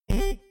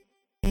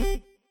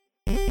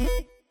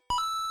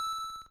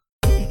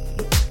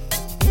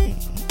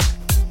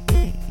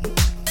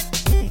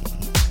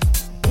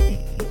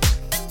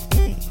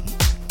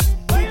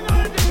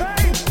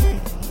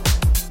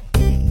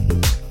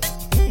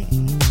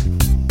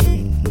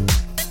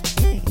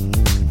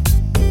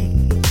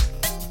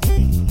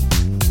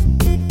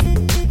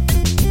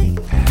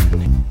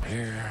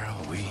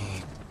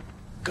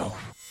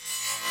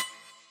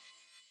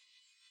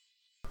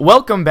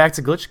Welcome back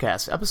to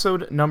Glitchcast,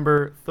 episode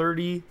number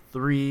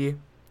 33.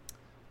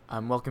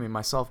 I'm welcoming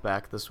myself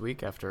back this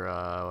week after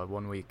a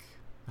 1 week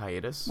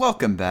hiatus.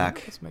 Welcome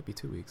back. This might be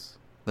 2 weeks.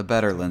 The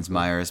better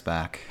Linsmeyer is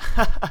back.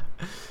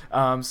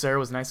 Sarah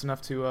was nice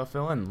enough to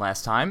fill in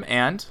last time,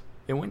 and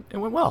it went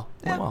well.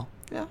 Yeah.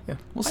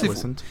 We'll see.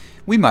 Listened.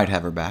 We might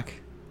have her back.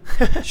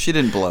 She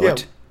didn't blow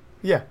it.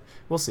 Yeah,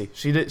 we'll see.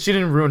 She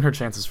didn't ruin her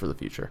chances for the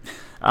future.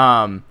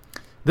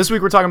 This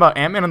week we're talking about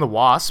Ant-Man and the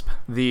Wasp,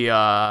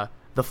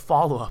 the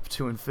follow-up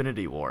to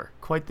Infinity War.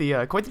 Quite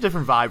the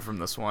different vibe from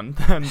this one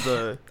than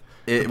the.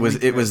 It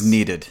was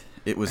needed.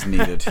 It was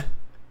needed.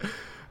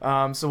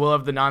 So we'll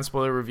have the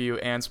non-spoiler review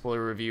and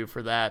spoiler review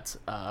for that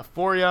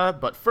for you.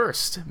 But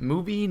first,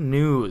 movie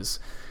news.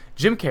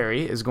 Jim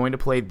Carrey is going to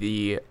play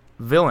the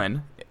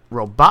villain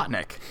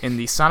Robotnik in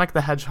the Sonic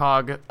the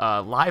Hedgehog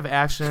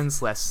live-action /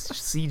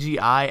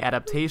 CGI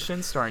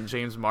adaptation starring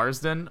James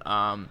Marsden.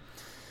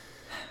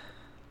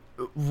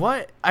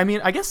 What I mean,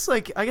 I guess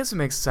it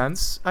makes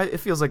sense. It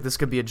feels like this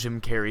could be a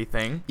Jim Carrey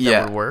thing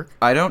that would work.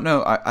 I don't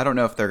know. I don't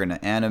know if they're going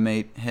to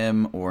animate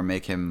him or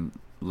make him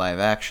live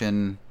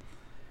action.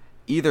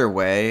 Either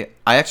way,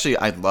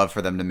 I'd love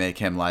for them to make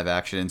him live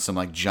action in some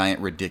like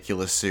giant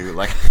ridiculous suit.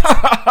 Like,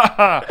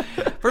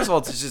 first of all,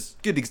 it's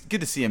just good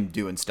to see him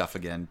doing stuff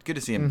again. Good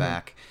to see him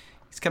back.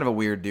 He's kind of a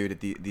weird dude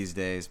these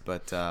days,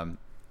 but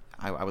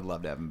I would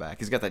love to have him back.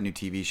 He's got that new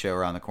TV show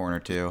around the corner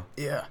too.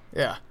 Yeah.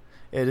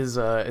 It is.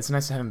 It's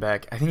nice to have him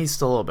back. I think he's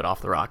still a little bit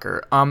off the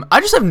rocker. I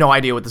just have no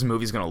idea what this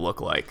movie's gonna look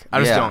like. I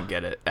just don't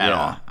get it at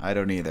all. I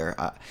don't either.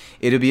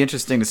 It'll be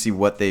interesting to see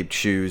what they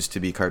choose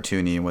to be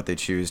cartoony and what they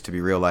choose to be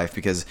real life,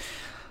 because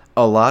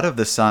a lot of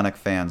the Sonic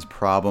fans'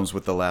 problems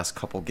with the last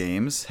couple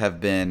games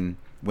have been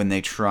when they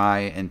try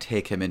and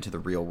take him into the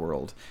real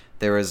world.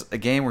 There is a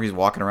game where he's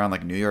walking around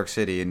like New York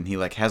City and he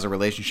like has a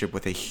relationship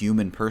with a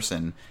human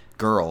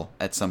girl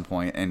at some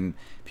point, and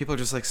people are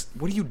just like,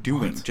 what are you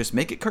doing? Just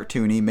make it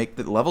cartoony, make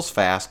the levels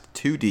fast,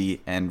 2D,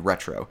 and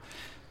retro.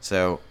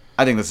 So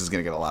I think this is going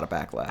to get a lot of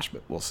backlash,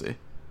 but we'll see.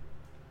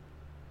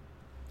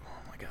 Oh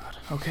my god.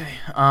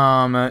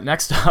 Okay.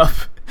 Next up,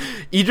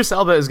 Idris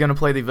Elba is going to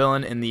play the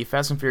villain in the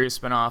Fast and Furious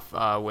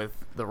spinoff with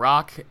The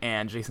Rock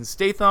and Jason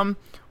Statham,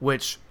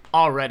 which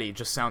already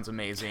just sounds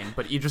amazing.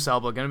 But Idris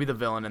Elba going to be the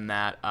villain in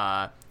that,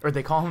 or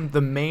they call him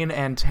the main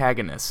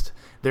antagonist.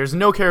 There's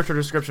no character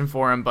description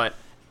for him, but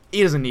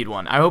he doesn't need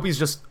one. I hope he's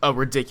just a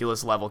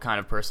ridiculous level kind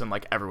of person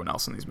like everyone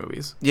else in these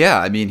movies. Yeah,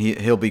 I mean,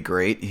 he'll be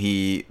great.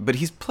 But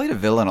he's played a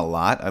villain a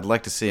lot. I'd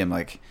like to see him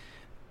like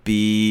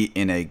be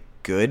in a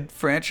good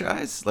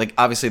franchise. Like,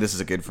 obviously this is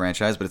a good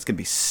franchise, but it's going to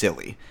be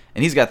silly.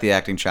 And he's got the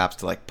acting chops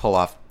to like pull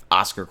off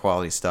Oscar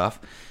quality stuff.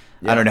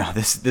 Yeah. I don't know.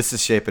 This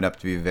is shaping up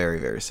to be very,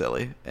 very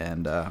silly.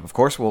 And of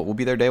course we'll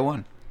be there day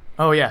one.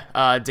 Oh,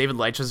 yeah. David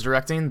Leitch is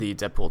directing. The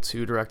Deadpool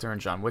 2 director and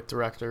John Wick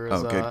director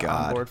is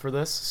on board for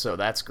this. So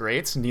that's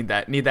great. Need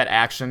that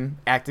acting.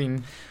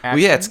 Well,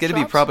 yeah, it's going to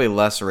be probably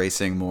less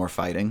racing, more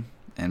fighting,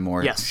 and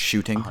more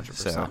shooting. 100%.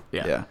 So,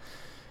 yeah.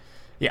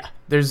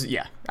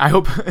 I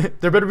hope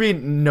there better be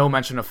no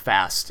mention of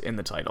fast in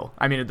the title.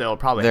 I mean, there'll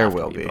probably there have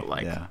will to be. But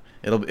like, yeah.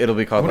 It'll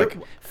be called like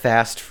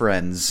Fast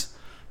Friends.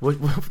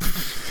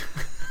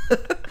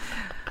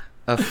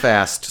 A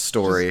fast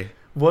story.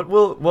 What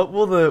will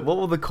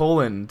the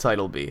colon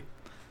title be?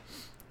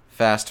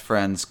 Fast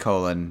Friends :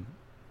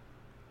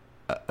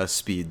 a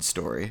speed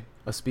story.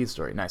 A speed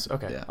story. Nice.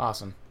 Okay. Yeah.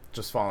 Awesome.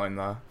 Just following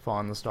the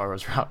Star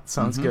Wars route.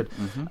 Sounds good.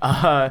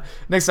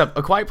 Next up,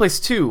 A Quiet Place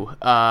 2.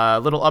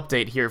 Little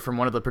update here from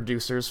one of the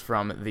producers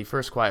from the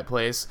first Quiet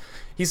Place.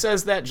 He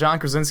says that John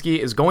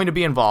Krasinski is going to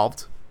be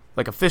involved,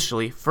 like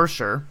officially, for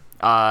sure.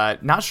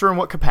 Not sure in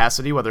what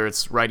capacity, whether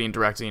it's writing,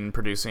 directing,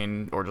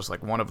 producing, or just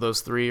like one of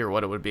those three, or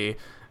what it would be.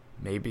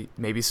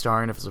 Maybe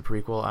starring if it's a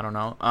prequel. I don't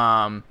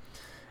know.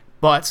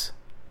 But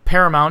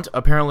Paramount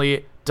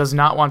apparently does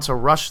not want to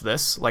rush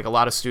this like a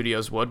lot of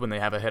studios would when they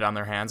have a hit on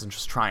their hands and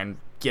just try and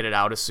get it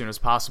out as soon as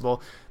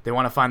possible. They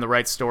want to find the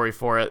right story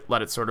for it,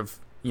 let it sort of,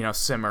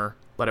 simmer,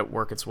 let it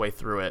work its way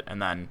through it,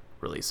 and then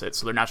release it.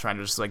 So they're not trying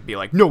to just like be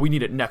like, no, we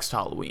need it next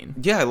Halloween.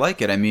 Yeah, I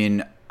like it. I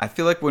mean, I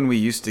feel like when we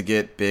used to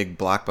get big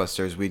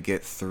blockbusters, we'd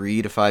get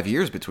 3 to 5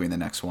 years between the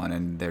next one,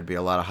 and there'd be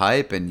a lot of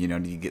hype, and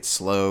you get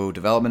slow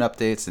development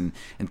updates, and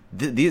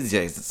these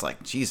days it's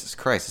like, Jesus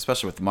Christ,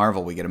 especially with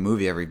Marvel, we get a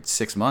movie every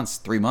 6 months,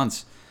 3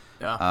 months.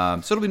 Yeah.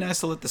 So it'll be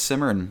nice to let this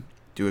simmer and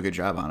do a good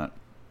job on it.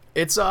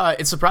 It's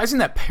surprising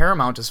that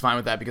Paramount is fine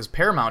with that, because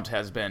Paramount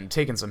has been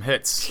taking some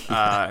hits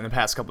in the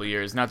past couple of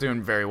years, not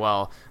doing very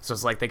well. So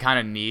it's like they kind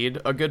of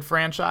need a good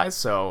franchise.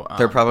 So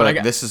they're probably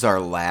like, this is our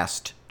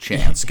last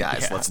chance,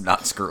 guys. Let's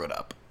not screw it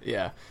up.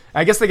 Yeah,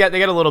 I guess they get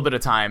a little bit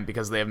of time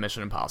because they have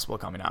Mission Impossible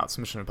coming out.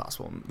 So Mission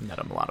Impossible net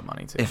them a lot of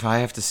money too. If I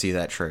have to see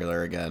that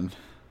trailer again,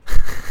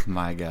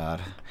 my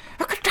God,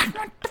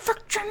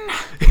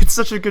 it's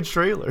such a good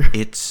trailer.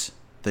 It's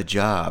the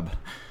job.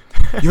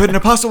 You had an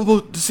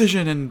impossible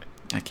decision and.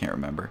 I can't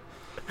remember.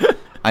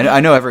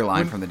 I know every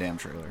line from the damn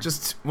trailer.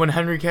 Just when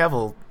Henry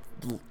Cavill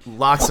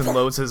locks and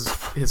loads his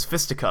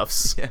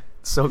fisticuffs. Yeah.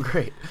 So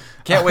great.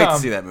 Can't wait to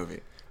see that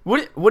movie.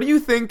 What do you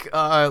think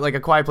like A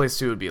Quiet Place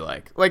 2 would be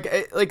like?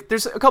 Like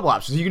there's a couple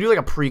options. You can do like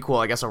a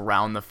prequel, I guess,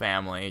 around the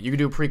family. You could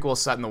do a prequel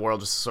set in the world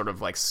just to sort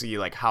of like see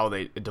like how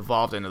it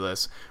devolved into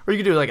this. Or you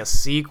could do like a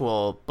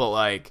sequel, but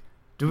like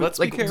let's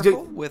be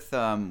careful with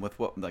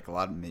what like a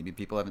lot of maybe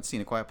people haven't seen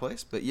A Quiet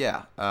Place, but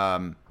yeah,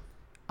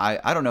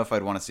 I don't know if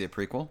I'd want to see a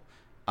prequel.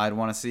 I'd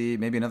want to see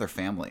maybe another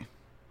family,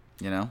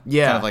 you know?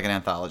 Yeah. Kind of like an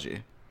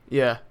anthology.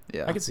 Yeah.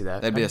 Yeah. I could see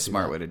that. That'd be a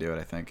smart way to do it,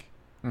 I think.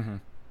 Mm-hmm.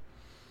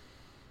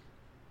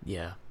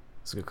 Yeah.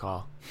 It's a good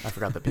call. I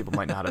forgot that people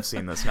might not have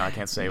seen this. Now I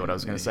can't say what I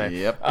was going to say.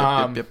 Yep.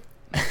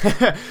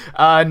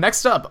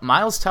 Next up,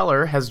 Miles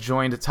Teller has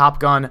joined Top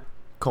Gun: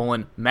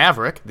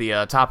 Maverick,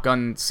 the Top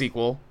Gun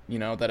sequel, you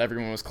know, that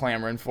everyone was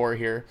clamoring for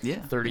here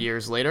 30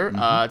 years later.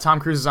 Mm-hmm. Tom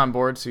Cruise is on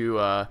board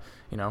to,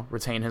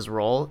 retain his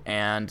role,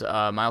 and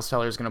Miles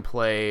Teller is going to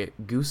play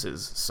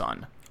Goose's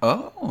son.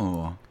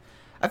 Oh.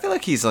 I feel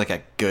like he's like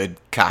a good,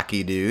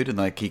 cocky dude, and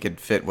like he could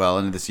fit well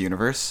into this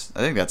universe. I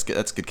think that's good.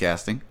 That's good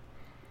casting.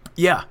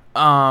 Yeah.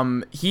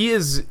 He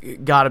is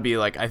got to be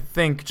like, I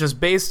think just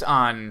based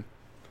on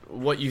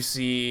what you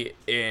see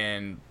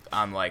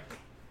on like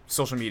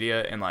social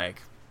media and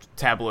like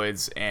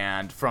tabloids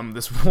and from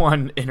this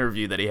one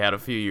interview that he had a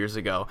few years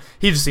ago,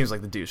 he just seems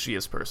like the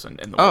douchiest person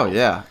in the world. Oh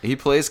yeah, he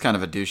plays kind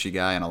of a douchey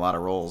guy in a lot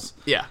of roles.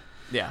 Yeah.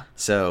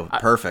 So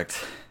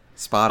perfect,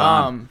 spot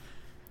on.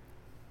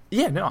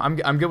 Yeah, no, I'm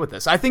good with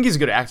this. I think he's a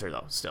good actor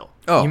though. Still,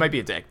 he might be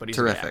a dick, but he's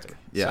terrific. A good actor.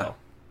 Yeah, so,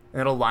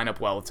 and it'll line up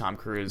well with Tom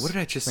Cruise. What did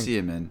I just see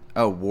him in?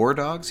 Oh, War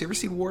Dogs. You ever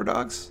see War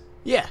Dogs?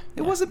 Yeah,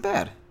 it wasn't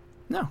bad.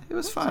 No, it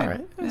was fine.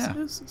 Right. It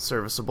was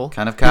serviceable.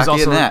 Kind of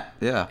cocky in that.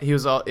 Yeah. He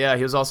was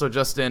also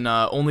just in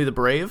Only the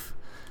Brave.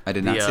 I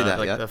did not see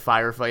that yet. The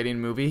firefighting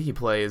movie. He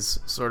plays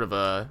sort of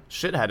a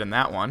shithead in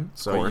that one.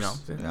 So, a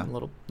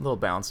little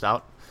balanced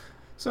out.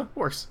 So, it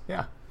works.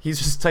 Yeah. He's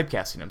just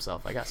typecasting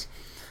himself, I guess.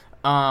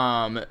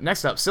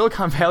 Next up,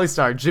 Silicon Valley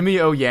star Jimmy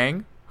O.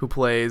 Yang, who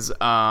plays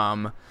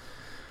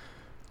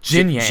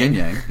Jin Yang. Jin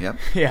Yang, yep.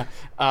 Yeah.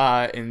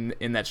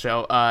 In that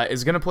show,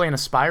 is going to play an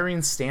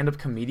aspiring stand-up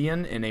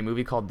comedian in a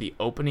movie called The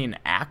Opening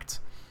Act.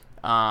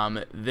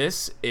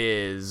 This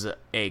is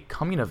a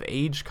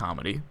coming-of-age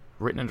comedy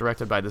written and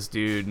directed by this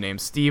dude named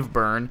Steve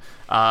Byrne.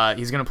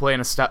 He's going to play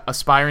an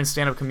aspiring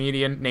stand-up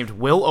comedian named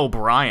Will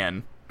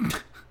O'Brien.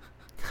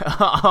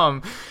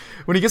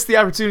 When he gets the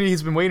opportunity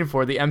he's been waiting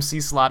for, the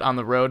MC slot on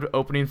the road,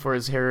 opening for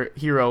his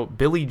hero,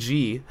 Billy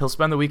G, he'll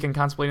spend the weekend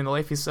contemplating the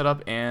life he's set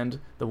up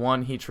and the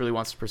one he truly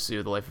wants to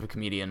pursue, the life of a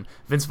comedian.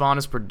 Vince Vaughn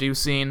is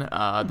producing.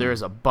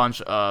 There's a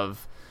bunch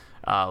of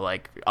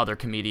like other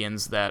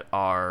comedians that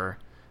are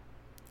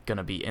going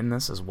to be in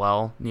this as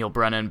well. Neil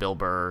Brennan, Bill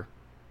Burr,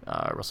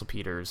 Russell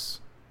Peters,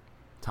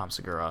 Tom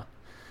Segura.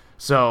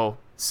 So,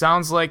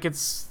 sounds like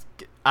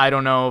I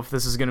don't know if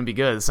this is going to be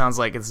good. It sounds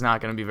like it's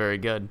not going to be very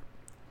good.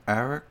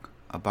 Eric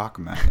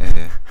Bachman,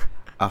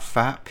 a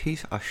fat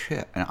piece of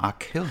shit, and I'll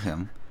kill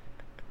him.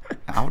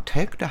 I'll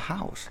take the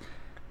house.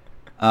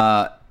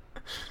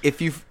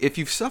 If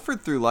you've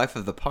suffered through Life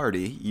of the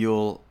Party,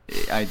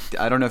 I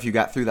don't know if you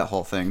got through that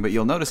whole thing, but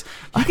you'll notice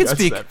he can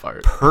speak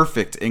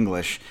perfect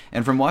English.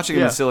 And from watching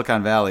him in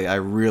Silicon Valley, I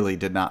really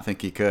did not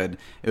think he could.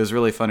 It was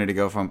really funny to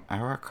go from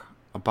Eric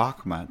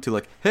Bachman to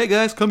like, hey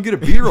guys, come get a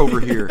beer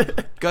over here.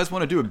 You guys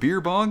want to do a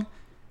beer bong?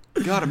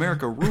 God,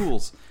 America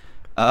rules.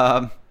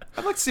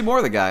 I'd like to see more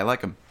of the guy. I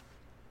like him.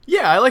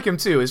 Yeah, I like him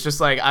too. It's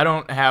just like I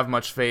don't have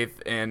much faith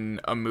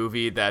in a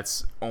movie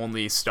that's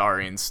only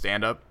starring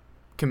stand-up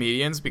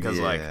comedians because,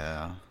 like,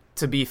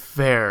 to be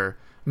fair,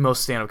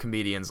 most stand-up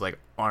comedians like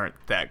aren't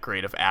that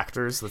great of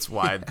actors. That's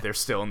why they're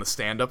still in the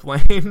stand-up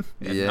lane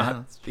and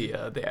not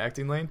the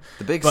acting lane.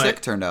 The Big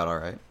Sick turned out all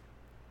right.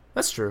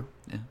 That's true.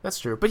 Yeah. That's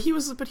true. But he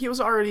was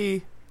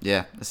already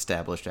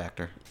established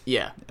actor.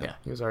 Yeah.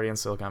 He was already in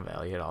Silicon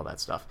Valley. He had all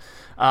that stuff.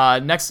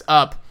 Next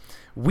up.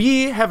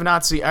 We have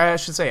not seen. I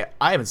should say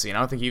I haven't seen. I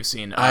don't think you've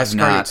seen. I've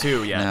not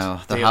 2 yet.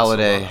 No, the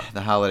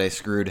holiday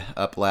screwed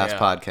up last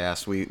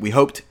podcast. We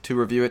hoped to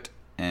review it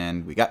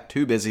and we got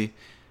too busy.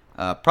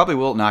 Probably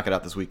will knock it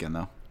out this weekend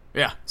though.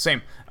 Yeah,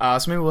 same.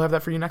 So maybe we'll have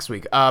that for you next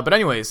week. But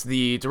anyways,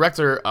 the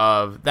director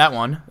of that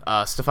one,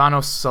 Stefano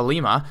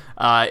Sollima,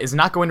 is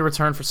not going to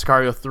return for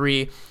Sicario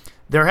 3.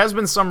 There has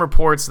been some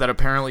reports that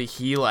apparently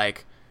he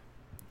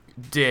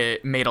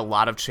made a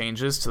lot of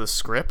changes to the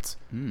script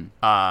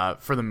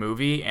for the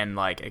movie, and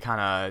like it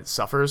kind of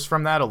suffers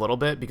from that a little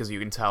bit because you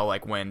can tell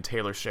like when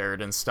Taylor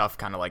Sheridan's stuff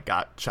kind of like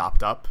got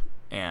chopped up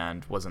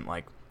and wasn't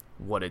like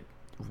what it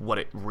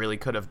really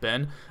could have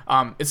been.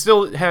 It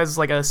still has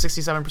like a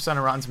 67%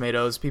 of Rotten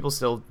Tomatoes. People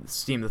still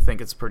seem to think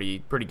it's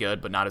pretty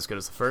good, but not as good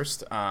as the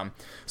first.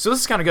 So this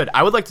is kind of good.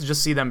 I would like to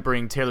just see them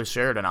bring Taylor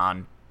Sheridan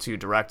on to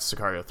direct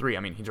Sicario 3. I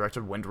mean, he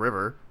directed Wind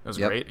River. It was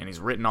great, and he's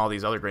written all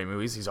these other great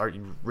movies. He's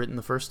already written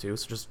the first 2,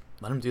 so just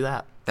let him do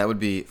that. That would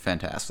be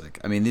fantastic.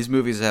 I mean, these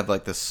movies have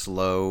like the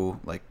slow,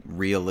 like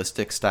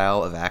realistic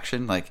style of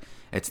action. Like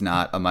it's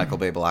not a Michael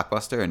Bay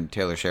blockbuster, and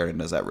Taylor Sheridan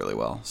does that really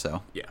well.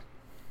 So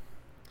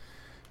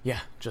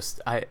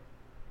just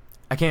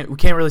we can't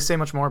really say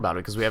much more about it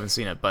because we haven't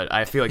seen it, but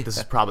I feel like this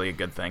is probably a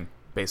good thing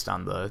based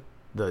on the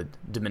the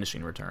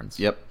diminishing returns.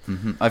 Yep.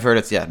 I've heard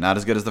it's not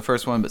as good as the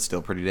first one, but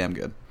still pretty damn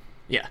good.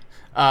 Yeah.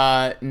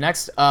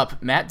 Next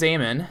up, Matt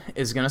Damon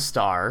is going to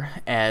star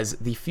as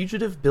the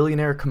fugitive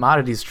billionaire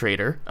commodities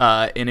trader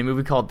in a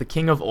movie called The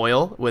King of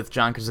Oil with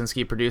John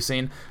Krasinski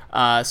producing.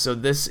 So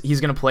he's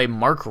going to play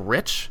Mark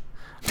Rich,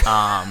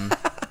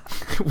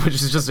 which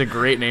is just a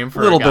great name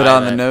for a little guy bit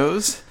on the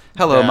nose.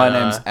 Hello, my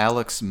name's uh,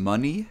 Alex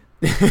Money.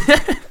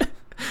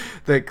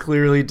 that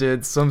clearly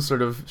did some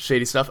sort of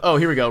shady stuff. Oh,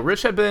 here we go.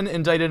 Rich had been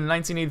indicted in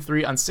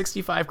 1983 on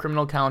 65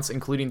 criminal counts,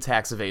 including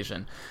tax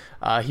evasion.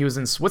 He was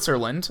in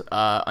Switzerland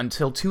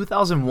until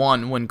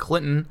 2001 when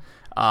Clinton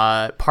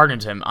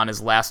pardoned him on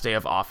his last day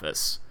of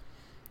office.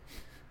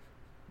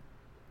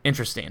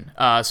 Interesting.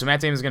 So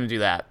Matt Damon's going to do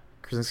that.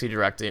 Krasinski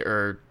directing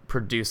or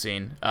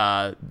producing.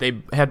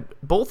 They had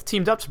both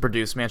teamed up to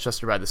produce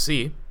Manchester by the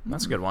Sea.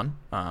 That's a good one.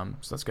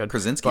 So that's good.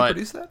 Krasinski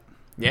produced that?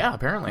 Yeah,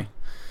 apparently.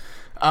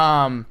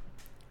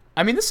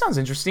 I mean, this sounds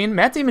interesting.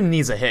 Matt Damon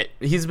needs a hit.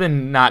 He's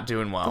been not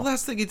doing well. The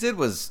last thing he did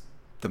was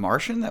The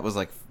Martian. That was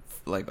like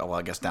well,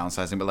 I guess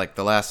downsizing, but like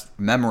the last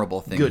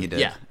memorable thing he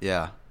did.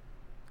 Yeah.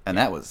 And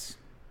that was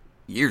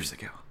years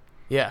ago.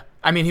 Yeah.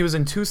 I mean, he was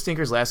in two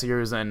stinkers last year.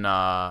 He was in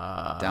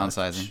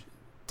Downsizing.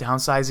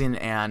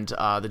 And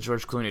the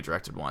George Clooney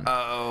directed one.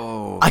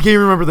 Oh. I can't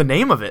even remember the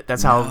name of it.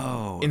 That's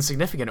how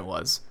insignificant it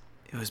was.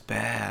 It was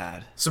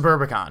bad.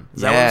 Suburbicon.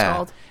 Is that what it's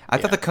called? I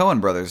thought the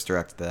Coen brothers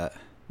directed that.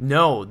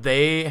 No,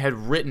 they had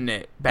written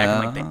it back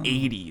in like the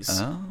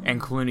 80s, and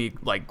Clooney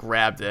like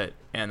grabbed it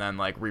and then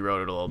like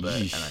rewrote it a little bit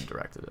and then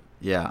directed it.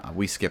 Yeah,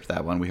 we skipped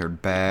that one. We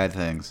heard bad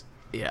things.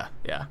 Yeah.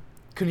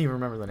 Couldn't even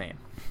remember the name.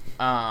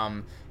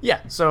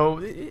 So,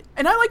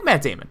 and I like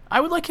Matt Damon. I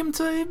would like him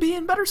to be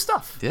in better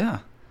stuff. Yeah.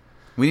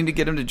 We need to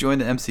get him to join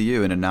the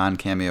MCU in a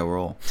non-cameo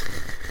role.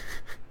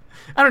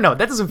 I don't know.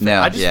 That doesn't fit.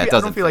 No, I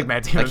don't feel like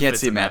Matt Damon. I can't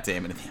see Matt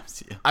Damon in the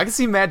MCU. I can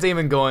see Matt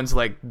Damon going to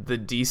like the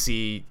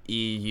DC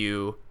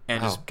EU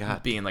and just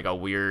God. being like a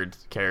weird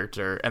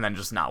character and then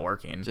just not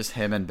working. Just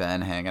him and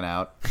Ben hanging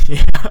out,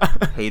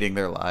 hating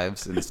their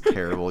lives in this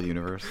terrible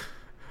universe.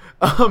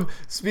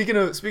 Speaking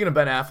of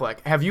Ben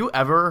Affleck, have you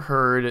ever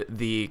heard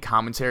the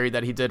commentary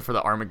that he did for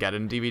the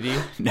Armageddon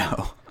DVD?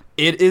 No.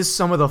 It is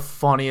some of the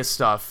funniest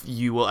stuff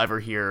you will ever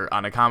hear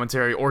on a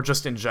commentary or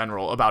just in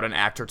general about an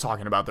actor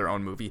talking about their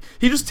own movie.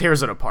 He just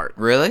tears it apart.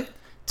 Really?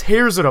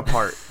 Tears it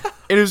apart.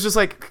 It was just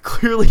like,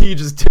 clearly he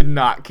just did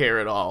not care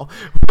at all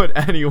what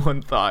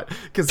anyone thought.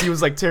 Because he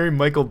was like tearing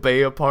Michael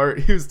Bay apart.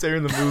 He was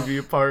tearing the movie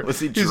apart. Was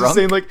he He was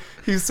drunk?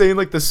 just saying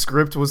like the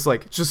script was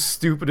like just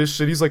stupid as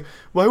shit. He's like,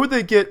 why would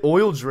they get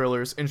oil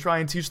drillers and try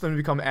and teach them to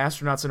become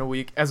astronauts in a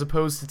week as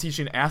opposed to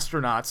teaching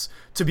astronauts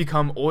to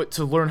become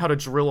to learn how to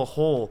drill a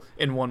hole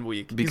in 1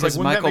 week? Because He's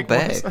like, Michael Bay.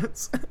 That make more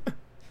sense?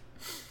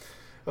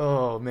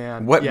 Oh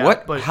man.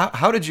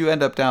 How did you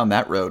end up down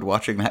that road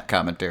watching that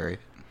commentary?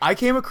 I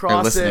came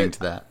across listening to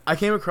that. I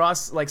came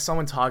across like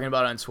someone talking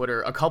about it on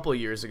Twitter a couple of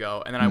years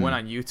ago, and then I went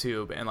on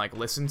YouTube and like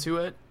listened to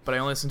it, but I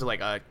only listened to like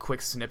a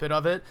quick snippet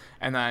of it,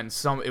 and then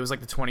it was like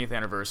the 20th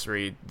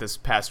anniversary this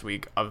past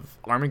week of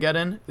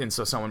Armageddon, and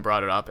so someone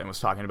brought it up and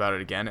was talking about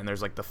it again, and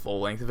there's like the full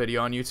length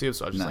video on YouTube,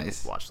 so I just like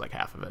watched like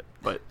half of it,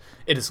 but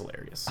it is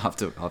hilarious. I'll have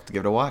to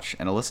give it a watch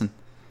and a listen.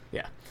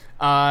 Yeah.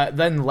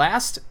 Then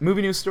last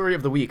movie news story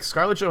of the week: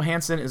 Scarlett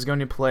Johansson is going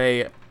to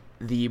play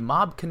the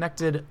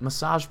mob-connected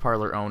massage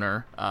parlor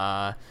owner.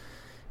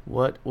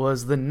 What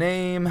was the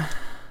name?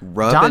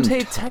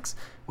 Dante Tex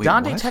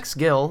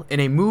Gill in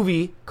a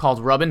movie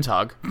called Rub and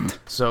Tug.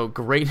 So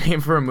great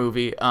name for a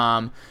movie.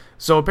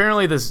 So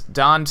apparently this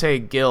Dante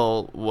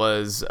Gill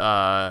was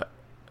a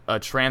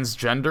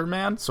transgender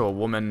man, so a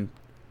woman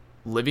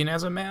living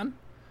as a man.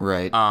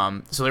 Right.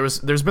 So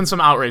there's been some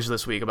outrage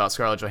this week about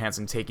Scarlett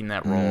Johansson taking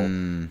that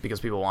role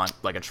because people want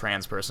like a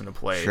trans person to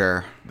play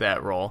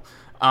that role.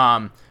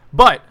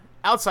 But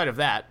outside of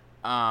that,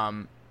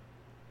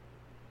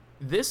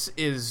 this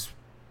is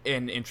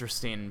an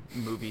interesting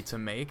movie to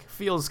make.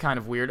 Feels kind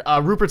of weird.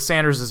 Rupert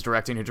Sanders is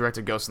directing, who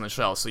directed Ghost in the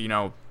Shell, so you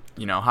know,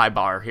 high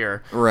bar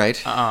here.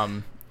 Right.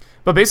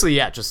 But basically,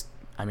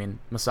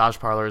 massage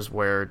parlors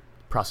where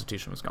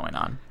prostitution was going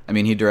on. I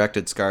mean, he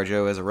directed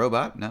ScarJo as a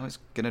robot. Now he's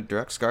going to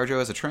direct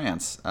ScarJo as a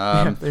trans.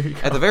 There you go.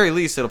 At the very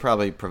least, it'll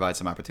probably provide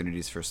some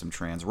opportunities for some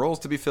trans roles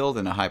to be filled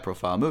in a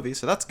high-profile movie,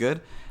 so that's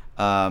good.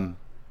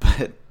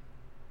 But,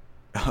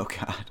 oh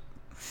God,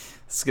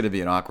 this is going to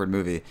be an awkward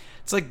movie.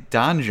 It's like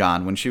Don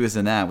John when she was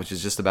in that, which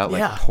is just about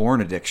like porn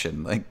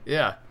addiction. Like,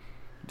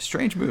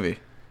 strange movie.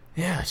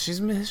 Yeah, she's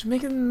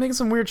making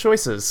some weird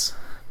choices.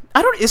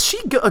 Is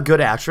she a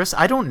good actress?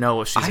 I don't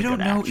know if she's a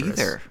good actress. I don't know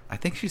either. I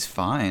think she's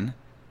fine.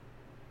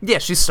 Yeah,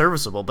 she's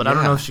serviceable, but I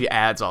don't know if she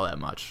adds all that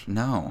much.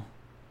 No.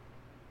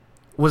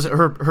 Was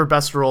her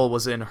best role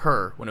was in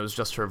Her when it was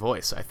just her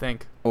voice, I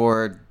think.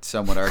 Or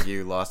some would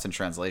argue Lost in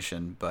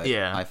Translation, but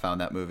I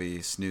found that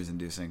movie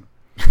snooze-inducing.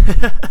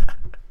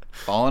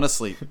 Falling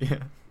asleep.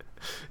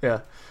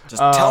 Yeah.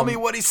 Just tell me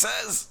what he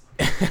says.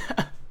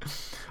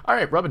 All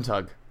right, Rub and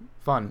Tug.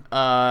 Fun.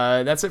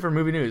 That's it for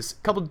movie news.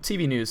 Couple of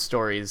TV news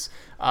stories.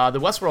 The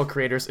Westworld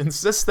creators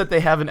insist that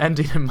they have an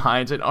ending in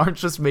mind and aren't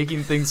just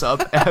making things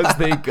up as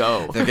they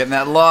go. They're getting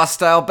that Lost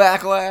style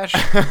backlash.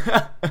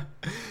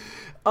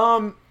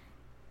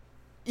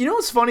 You know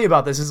what's funny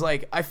about this is,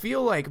 like, I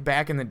feel like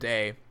back in the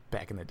day,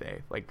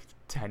 like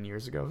 10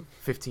 years ago,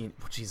 15,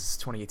 oh Jesus,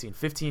 2018,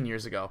 15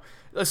 years ago,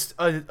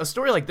 a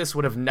story like this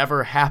would have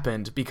never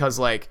happened because,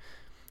 like,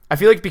 I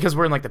feel like because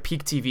we're in, like, the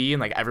peak TV and,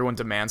 like, everyone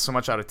demands so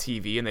much out of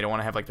TV and they don't want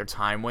to have, like, their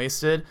time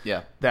wasted.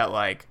 Yeah. That,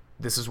 like,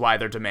 this is why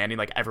they're demanding,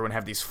 like, everyone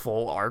have these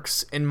full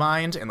arcs in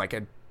mind and, like,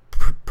 a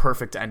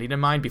perfect ending in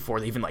mind before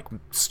they even, like,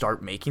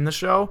 start making the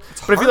show.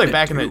 But I feel like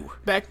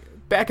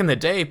back in the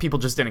day, people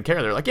just didn't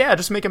care. They're like, yeah,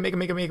 just make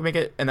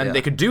it, and then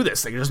they could do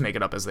this. They could just make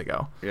it up as they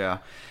go. Yeah,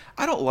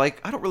 I don't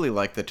really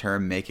like the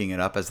term "making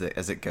it up" as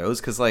it goes,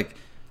 because, like,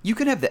 you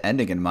can have the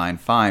ending in mind,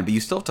 fine, but you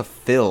still have to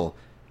fill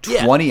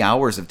 20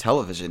 hours of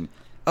television.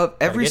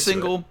 Every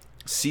single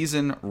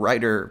season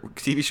writer,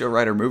 TV show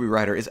writer, movie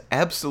writer is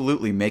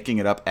absolutely making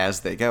it up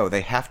as they go.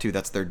 They have to.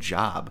 That's their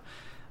job.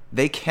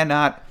 They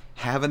cannot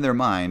have in their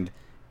mind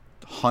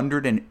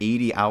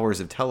 180 hours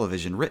of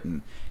television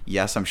written.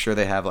 Yes, I'm sure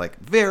they have, like,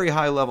 very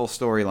high-level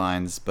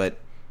storylines, but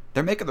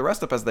they're making the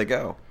rest up as they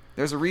go.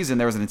 There's a reason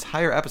there was an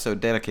entire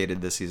episode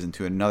dedicated this season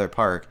to another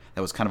park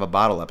that was kind of a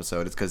bottle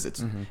episode. It's because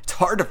it's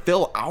hard to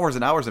fill hours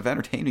and hours of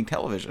entertaining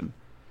television.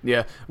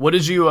 Yeah. What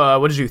did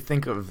you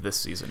think of this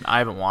season? I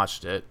haven't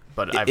watched it,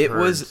 but I've heard it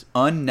was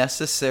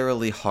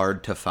unnecessarily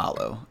hard to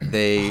follow.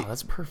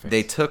 That's perfect.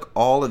 They took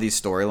all of these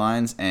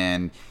storylines,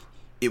 and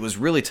it was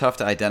really tough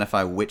to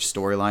identify which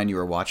storyline you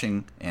were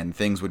watching, and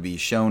things would be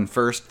shown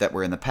first that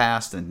were in the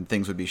past, and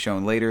things would be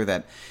shown later.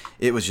 That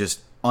it was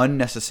just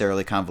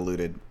unnecessarily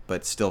convoluted,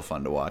 but still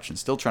fun to watch, and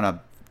still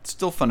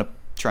fun to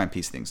try and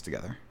piece things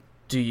together.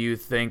 Do you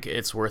think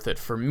it's worth it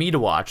for me to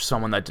watch,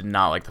 someone that did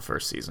not like the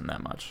first season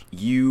that much?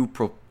 You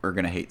are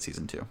gonna hate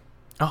season 2.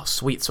 Oh,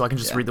 sweet! So I can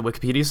just read the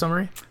Wikipedia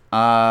summary.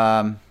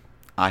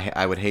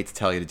 I would hate to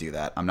tell you to do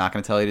that. I'm not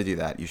gonna tell you to do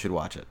that. You should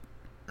watch it.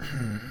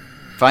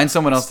 Find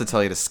someone else to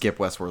tell you to skip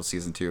Westworld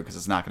season 2, because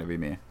it's not going to be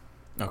me.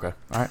 Okay.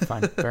 All right.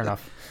 Fine. Fair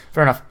enough.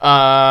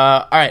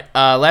 All right.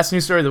 Last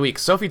news story of the week.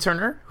 Sophie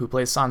Turner, who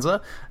plays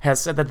Sansa, has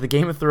said that the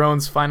Game of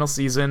Thrones final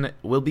season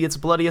will be its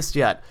bloodiest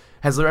yet.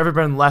 Has there ever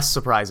been less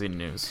surprising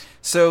news?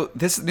 So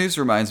this news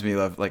reminds me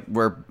of, like,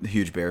 we're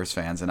huge Bears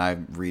fans, and I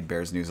read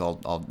Bears news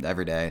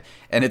every day.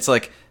 And it's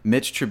like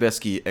Mitch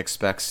Trubisky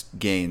expects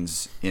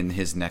gains in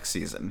his next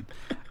season,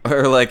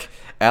 or like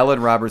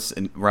Allen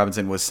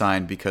Robinson was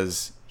signed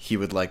because he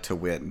would like to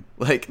win.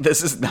 Like,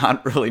 this is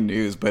not really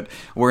news, but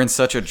we're in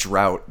such a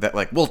drought that,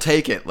 like, we'll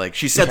take it. Like,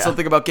 she said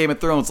something about Game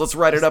of Thrones. Let's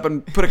write it up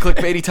and put a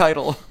clickbaity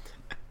title.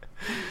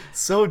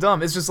 So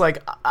dumb. It's just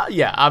like,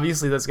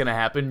 obviously that's going to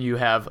happen. You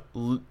have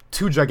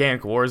 2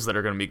 gigantic wars that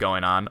are going to be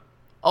going on.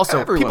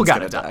 Also, people got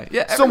to die.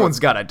 Yeah, someone's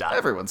got to die.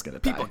 Everyone's going to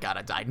die. People got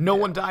to die. No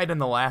one died in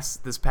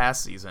this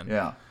past season.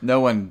 Yeah.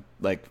 No one,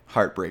 like,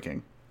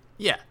 heartbreaking.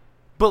 Yeah.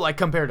 But, like,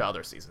 compared to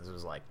other seasons, it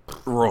was like...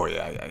 Oh,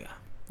 yeah.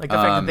 Like, the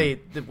fact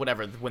that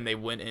when they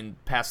went in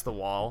past the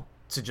wall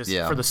to just,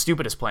 for the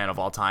stupidest plan of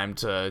all time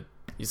to,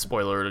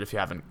 spoiler alert if you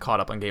haven't caught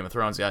up on Game of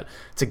Thrones yet,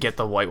 to get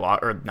the White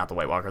Walker, or not the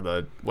White Walker,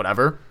 the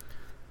whatever.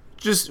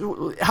 Just,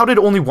 how did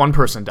only one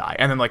person die?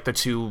 And then, like, the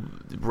 2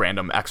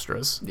 random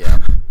extras.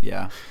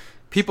 Yeah.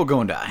 People go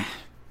and die.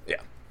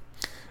 Yeah.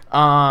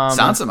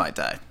 Sansa might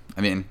die.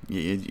 I mean,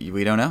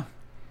 we don't know.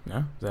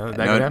 No, that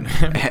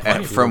could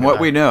happen. From what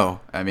we know,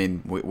 I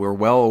mean, we're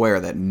well aware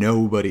that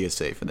nobody is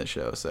safe in this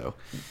show, so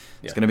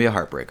it's going to be a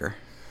heartbreaker.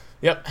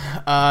 Yep.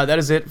 That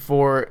is it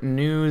for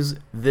news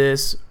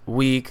this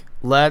week.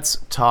 Let's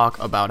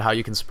talk about how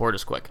you can support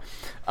us quick.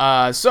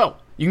 So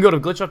you can go to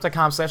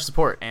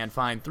glitchup.com/support and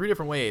find 3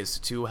 different ways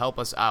to help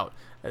us out.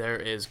 There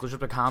is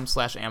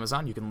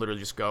glitchup.com/Amazon. You can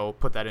literally just go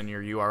put that in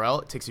your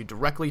URL. It takes you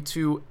directly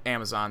to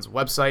Amazon's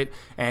website,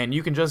 and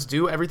you can just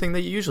do everything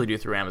that you usually do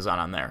through Amazon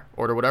on there.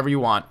 Order whatever you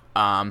want.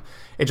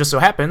 It just so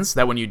happens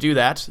that when you do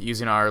that,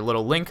 using our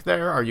little link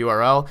there, our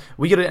URL,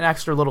 we get an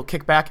extra little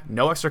kickback.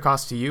 No extra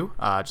cost to you.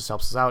 It just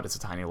helps us out. It's a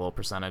tiny little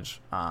percentage.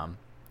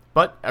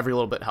 But every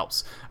little bit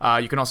helps.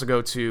 You can also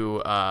go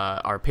to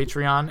our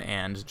Patreon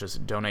and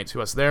just donate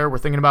to us there. We're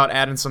thinking about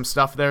adding some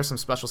stuff there, some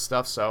special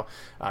stuff, so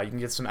you can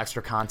get some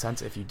extra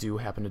content if you do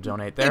happen to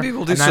donate there. Maybe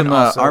we'll do some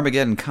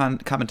Armageddon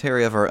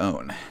commentary of our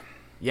own.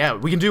 Yeah,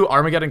 we can do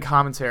Armageddon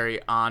commentary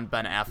on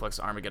Ben Affleck's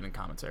Armageddon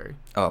commentary.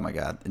 Oh my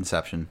God,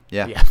 Inception.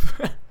 Yeah.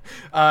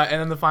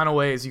 And then the final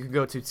way is you can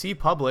go to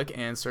TeePublic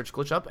and search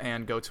Glitch Up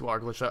and go to our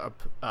Glitch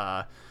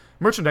Up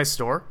merchandise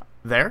store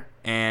there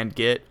and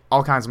get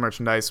all kinds of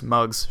merchandise,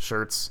 mugs,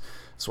 shirts,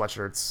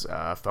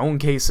 sweatshirts, phone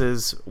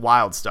cases,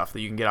 wild stuff that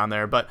you can get on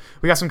there. But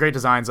we got some great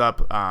designs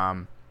up.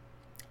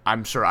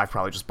 I'm sure I've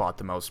probably just bought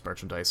the most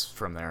merchandise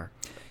from there.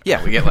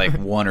 Yeah, we get like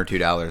 $1 or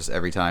 $2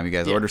 every time you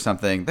guys order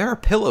something. There are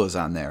pillows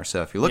on there,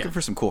 so if you're looking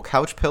for some cool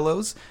couch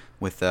pillows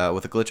with a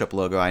Glitch Up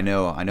logo, I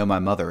know my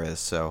mother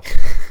is. So,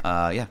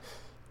 yeah.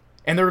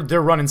 And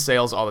they're running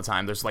sales all the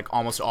time. There's like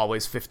almost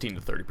always 15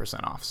 to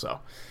 30% off.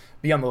 So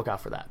be on the lookout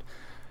for that.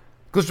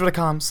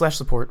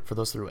 glitchboard.com/support for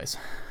those 3 ways.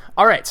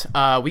 All right,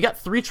 we got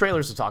 3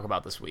 trailers to talk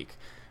about this week.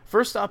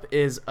 First up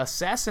is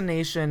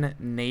Assassination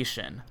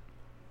Nation.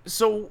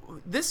 So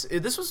this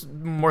was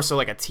more so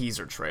like a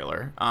teaser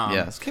trailer.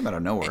 This came out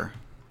of nowhere.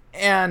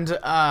 And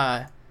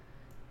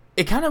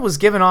it kind of was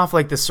giving off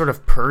like this sort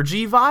of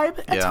purgy vibe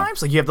at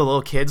times. Like you have the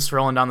little kids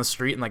strolling down the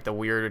street in like the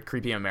weird,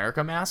 creepy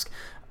America mask.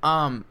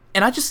 And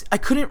I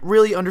couldn't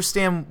really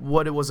understand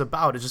what it was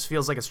about. It just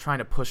feels like it's trying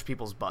to push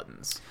people's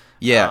buttons.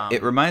 Yeah,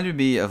 it reminded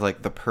me of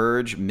like The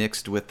Purge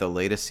mixed with the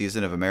latest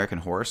season of American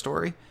Horror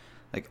Story.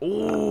 Like,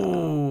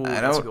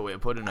 that's a good way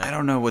of putting it. I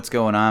don't know what's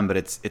going on, but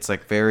it's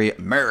like very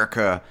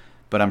America,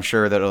 but I'm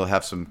sure that it'll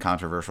have some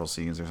controversial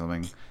scenes or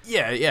something.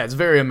 Yeah, it's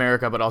very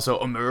America, but also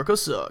America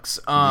sucks.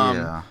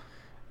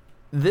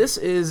 This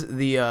is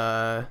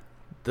the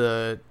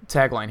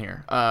tagline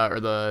here, or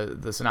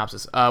the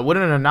synopsis. When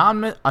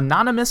an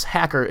anonymous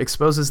hacker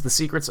exposes the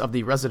secrets of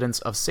the residents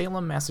of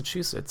Salem,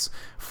 Massachusetts,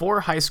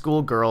 4 high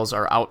school girls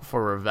are out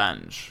for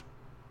revenge.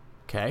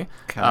 Okay.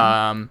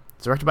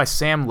 Directed by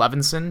Sam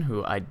Levinson,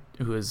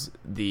 who is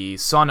the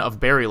son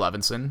of Barry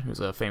Levinson, who's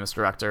a famous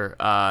director,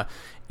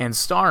 and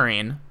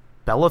starring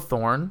Bella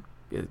Thorne,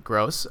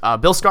 gross,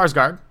 Bill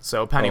Skarsgård,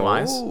 so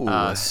Pennywise,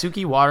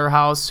 Suki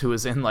Waterhouse, who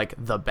is in like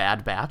The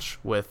Bad Batch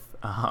with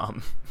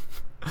Jim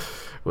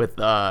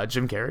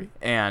Carrey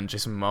and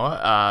Jason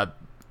Momoa.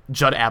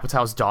 Judd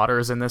Apatow's daughter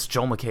is in this.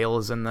 Joel McHale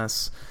is in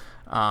this.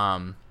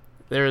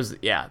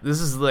 This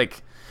is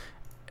like,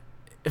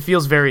 it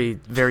feels very,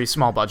 very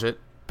small budget,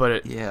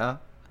 but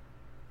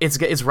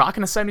it's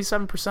rocking a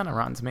 77% on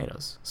Rotten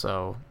Tomatoes.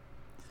 So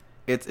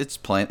it's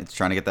trying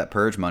to get that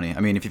Purge money. I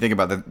mean, if you think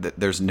about it,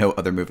 there's no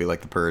other movie like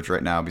The Purge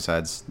right now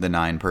besides the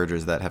 9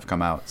 Purgers that have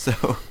come out.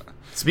 So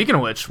speaking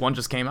of which, one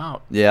just came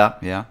out.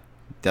 Yeah.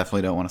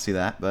 Definitely don't want to see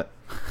that, but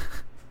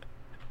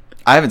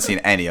I haven't seen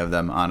any of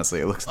them,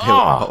 honestly. They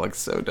all look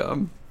so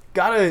dumb. You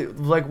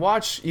gotta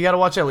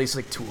watch at least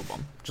like 2 of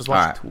them. Just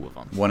watch 2 of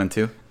them. 1 and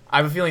 2? I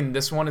have a feeling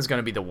this one is going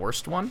to be the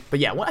worst one. But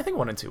yeah, I think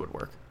 1 and 2 would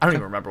work. I don't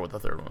even remember what the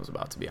 3rd one was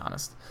about, to be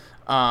honest.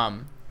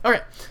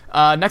 Okay.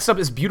 Next up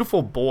is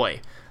Beautiful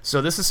Boy.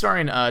 So this is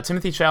starring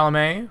Timothée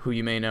Chalamet, who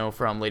you may know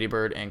from Lady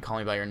Bird and Call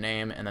Me By Your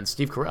Name, and then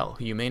Steve Carell,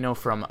 who you may know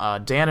from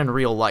Dan in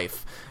Real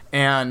Life.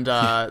 And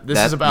this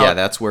is about... Yeah,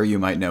 that's where you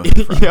might know him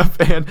from.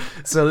 Yep, and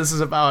so this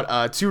is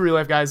about 2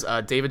 real-life guys,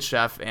 David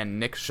Sheff and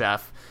Nick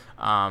Sheff.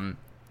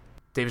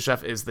 David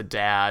Sheff is the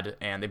dad,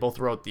 and they both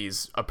wrote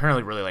these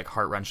apparently really like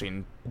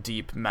heart-wrenching,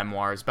 deep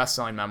memoirs,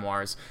 best-selling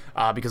memoirs,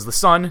 because the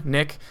son,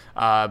 Nick,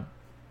 got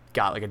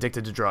like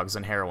addicted to drugs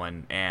and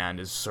heroin, and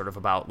is sort of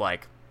about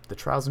like the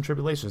trials and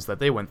tribulations that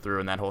they went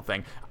through and that whole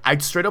thing.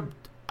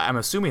 I'm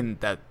assuming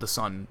that the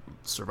son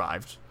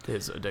survived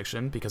his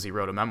addiction because he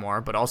wrote a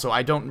memoir, but also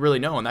I don't really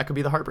know, and that could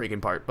be the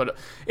heartbreaking part. But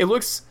it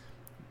looks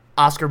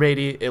Oscar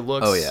baity. It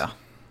looks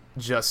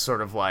just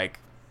sort of like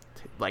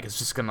it's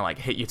just gonna like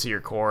hit you to your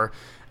core.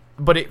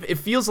 But it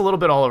feels a little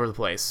bit all over the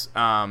place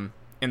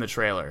in the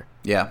trailer.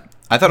 Yeah,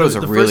 I thought it was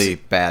a really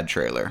bad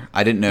trailer.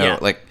 I didn't know.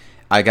 Yeah.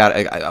 I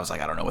was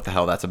like, I don't know what the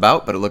hell that's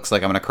about, but it looks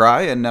like I'm gonna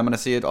cry, and I'm gonna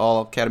see it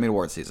all Academy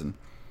Award season.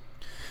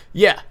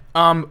 Yeah.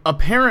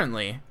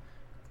 Apparently,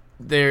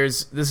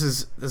 this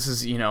is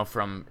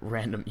from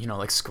random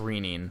like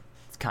screening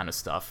kind of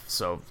stuff.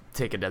 So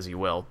take it as you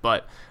will.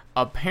 But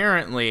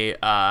apparently,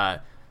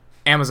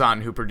 Amazon,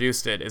 who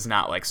produced it, is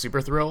not like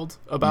super thrilled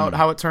about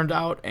how it turned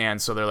out,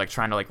 and so they're like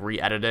trying to like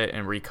re-edit it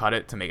and recut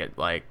it to make it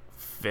like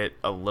fit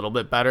a little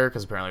bit better,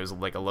 because apparently it was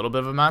like a little bit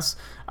of a mess.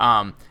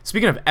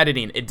 Speaking of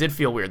editing, it did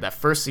feel weird. That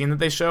first scene that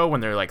they show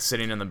when they're like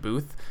sitting in the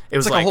booth,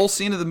 it's like a whole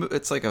scene of the movie.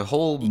 It's like a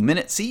whole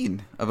minute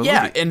scene of a movie.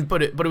 Yeah,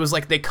 but it was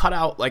like they cut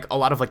out like a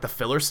lot of like the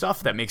filler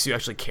stuff that makes you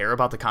actually care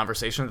about the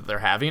conversation that they're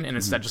having, and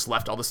instead just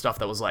left all the stuff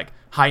that was like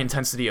high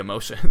intensity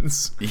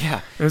emotions.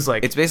 Yeah, it was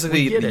like it's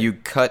basically you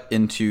cut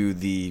into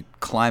the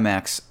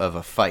climax of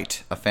a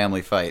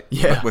family fight,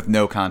 with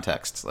no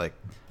context. Like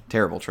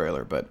terrible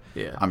trailer, but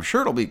I'm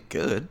sure it'll be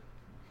good.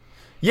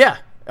 Yeah,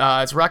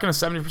 it's rocking a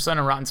 70%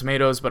 on Rotten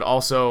Tomatoes, but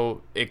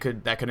also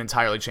that could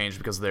entirely change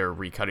because they're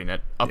recutting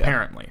it,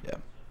 apparently. Yeah.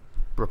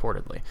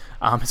 Reportedly.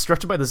 It's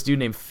directed by this dude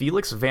named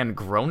Felix van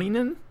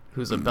Groningen,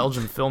 who's a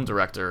Belgian film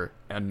director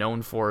and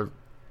known for...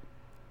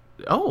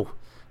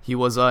 he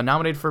was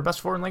nominated for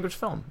Best Foreign Language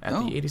Film at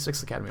the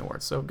 86th Academy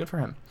Awards, so good for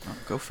him. Oh,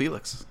 go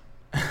Felix.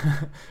 All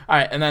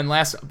right, and then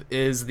last up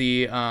is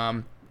the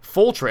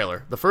full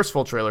trailer, the first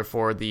full trailer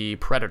for The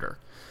Predator.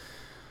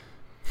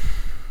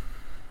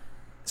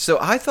 So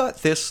I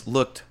thought this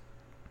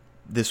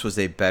was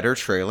a better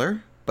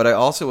trailer, but I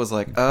also was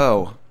like,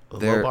 low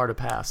bar to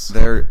pass.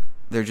 They're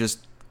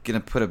just gonna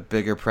put a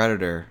bigger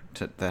predator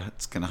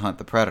that's gonna hunt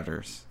the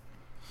predators.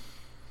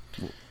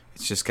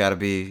 It's just gotta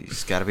be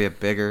a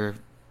bigger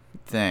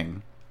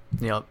thing.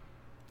 Yep.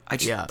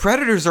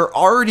 Predators are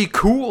already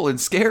cool and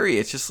scary.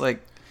 It's just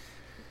like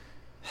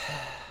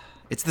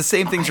it's the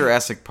same thing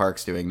Jurassic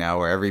Park's doing now,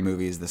 where every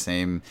movie is the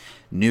same,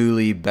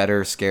 newly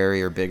better,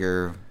 scarier,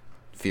 bigger,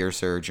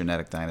 fiercer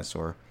genetic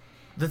dinosaur.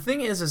 The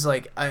thing is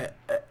like,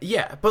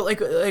 yeah, but like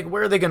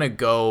where are they gonna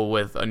go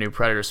with a new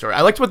Predator story?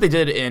 I liked what they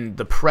did in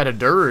the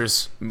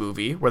Predators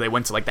movie, where they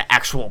went to like the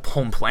actual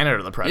home planet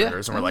of the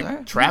Predators and were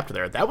like trapped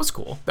there. That was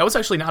cool. That was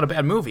actually not a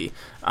bad movie.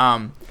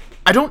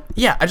 I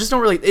just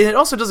don't really. It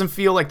also doesn't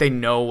feel like they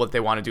know what they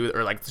want to do,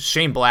 or like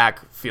Shane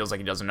Black feels like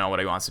he doesn't know what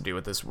he wants to do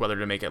with this, whether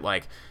to make it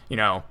like,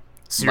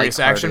 serious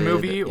action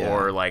movie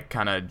or like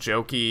kind of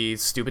jokey,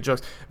 stupid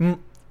jokes.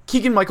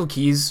 Keegan-Michael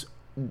Key's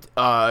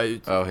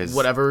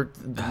whatever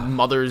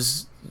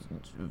mother's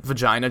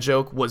vagina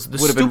joke was the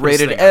would have been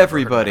rated thing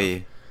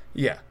everybody.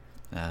 Yeah.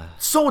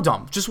 So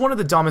dumb. Just one of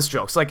the dumbest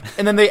jokes. Like,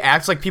 and then they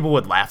act like people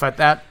would laugh at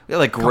that. Yeah,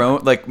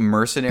 like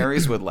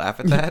mercenaries would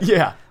laugh at that.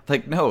 Yeah.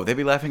 Like, no, they'd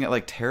be laughing at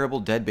like terrible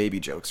dead baby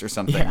jokes or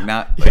something, Yeah.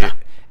 not like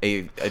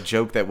a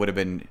joke that would have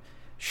been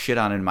shit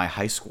on in my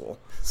high school.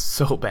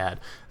 So bad.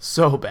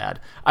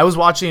 I was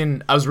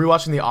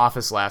rewatching The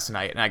Office last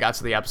night, and I got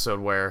to the episode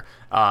where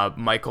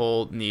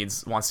Michael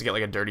wants to get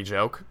like a dirty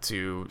joke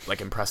to like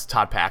impress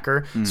Todd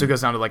Packer. So he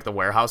goes down to like the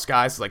warehouse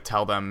guys to like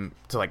tell them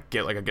to like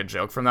get like a good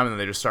joke from them, and then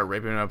they just start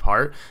ripping it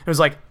apart. It was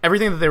like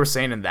everything that they were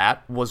saying in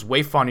that was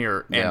way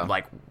funnier and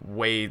like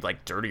way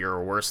like dirtier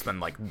or worse than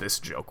like this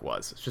joke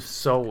was. It's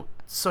just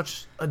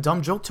such a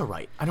dumb joke to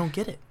write. I don't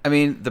get it. I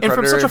mean, and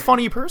from such a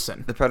funny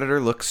person. The Predator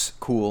looks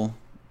cool,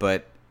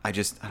 but I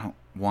don't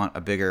want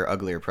a bigger,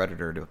 uglier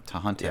Predator to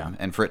hunt him,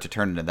 and for it to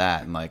turn into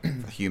that, and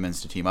like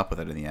humans to team up with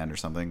it in the end or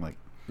something. Like,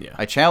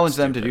 I challenge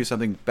them to do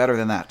something better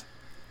than that.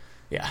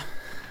 Yeah.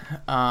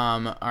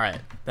 All right,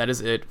 that is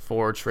it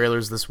for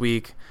trailers this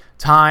week.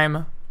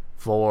 Time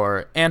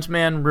for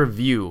Ant-Man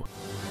review.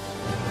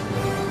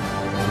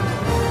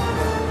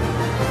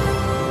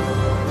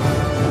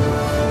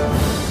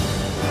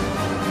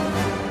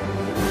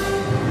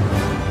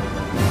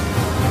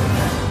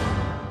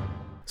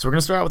 So we're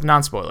going to start out with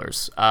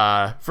non-spoilers.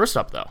 First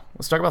up, though,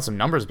 let's talk about some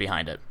numbers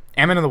behind it.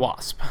 Ant-Man and the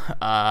Wasp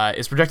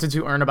is projected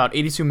to earn about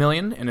 $82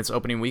 million in its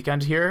opening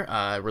weekend here,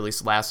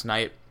 released last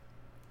night,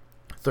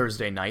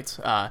 Thursday night.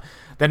 That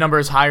number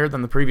is higher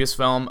than the previous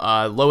film,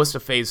 lowest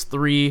of Phase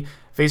 3.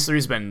 Phase 3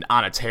 has been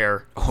on a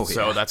tear,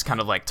 so that's kind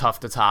of like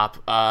tough to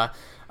top.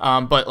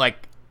 But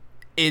like,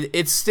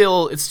 it's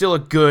still a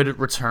good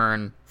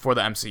return for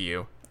the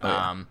MCU.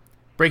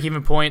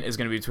 Break-even point is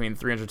going to be between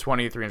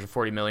 320 and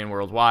 340 million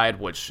worldwide,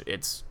 which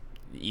it's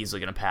easily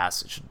going to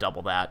pass. It should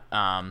double that,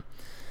 I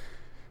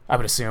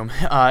would assume.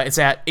 It's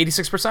at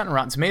 86% on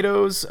Rotten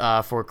Tomatoes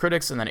for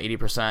critics, and then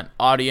 80%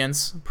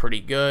 audience. Pretty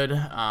good.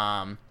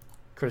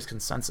 Critics'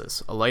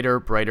 consensus: a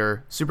lighter,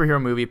 brighter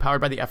superhero movie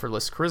powered by the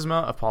effortless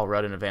charisma of Paul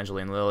Rudd and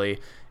Evangeline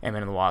Lilly.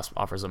 Ant-Man and the Wasp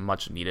offers a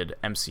much-needed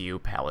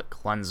MCU palate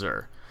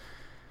cleanser.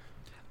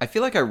 I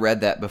feel like I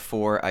read that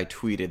before I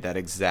tweeted that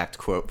exact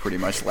quote pretty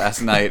much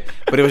last night,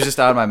 but it was just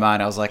out of my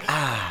mind. I was like,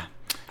 I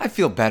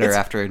feel better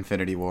after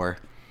Infinity War.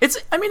 It's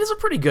a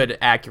pretty good,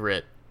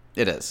 accurate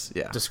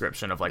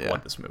description of like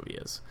what this movie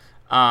is.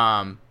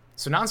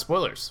 So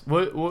non-spoilers.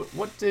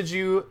 What did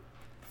you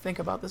think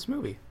about this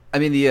movie? I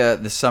mean,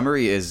 the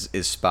summary is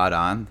spot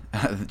on.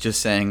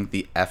 Just saying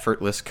the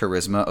effortless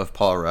charisma of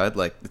Paul Rudd,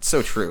 like, it's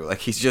so true. Like,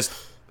 he's just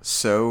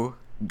so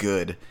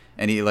good,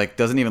 and he like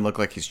doesn't even look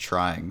like he's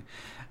trying.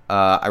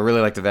 I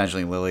really liked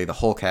Evangeline Lilly, the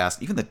whole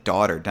cast, even the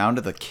daughter, down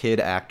to the kid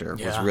actor,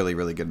 was really,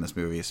 really good in this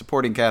movie.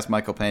 Supporting cast,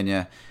 Michael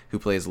Pena, who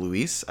plays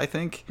Luis, I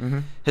think.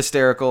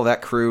 Hysterical.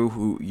 That crew,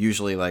 who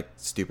usually like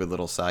stupid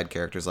little side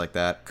characters like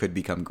that, could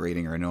become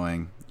grating or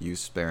annoying.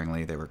 Used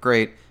sparingly, they were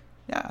great.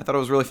 Yeah, I thought it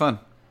was really fun.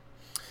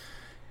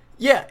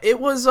 Yeah, it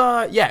was.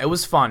 It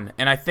was fun,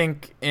 and I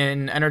think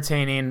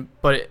entertaining.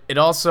 But it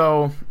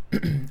also,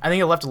 I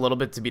think it left a little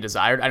bit to be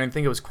desired. I didn't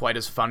think it was quite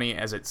as funny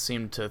as it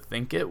seemed to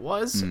think it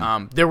was.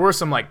 There were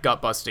some like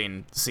gut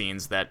busting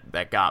scenes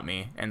that got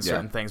me and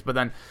certain things, but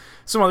then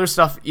some other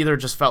stuff either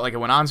just felt like it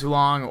went on too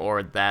long,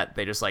 or that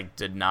they just like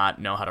did not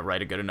know how to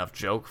write a good enough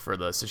joke for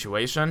the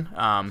situation.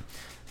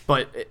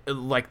 But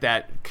like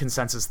that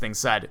consensus thing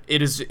said,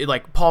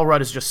 like Paul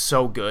Rudd is just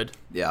so good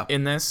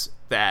in this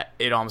that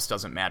it almost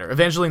doesn't matter.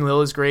 Evangeline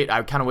Lilly is great.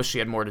 I kind of wish she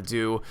had more to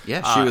do.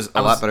 Yeah, she was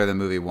a lot better than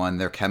movie one.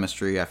 Their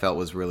chemistry, I felt,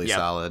 was really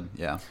solid.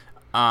 Yeah.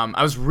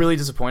 I was really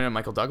disappointed in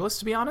Michael Douglas,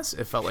 to be honest.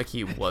 It felt like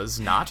he was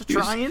not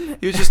trying.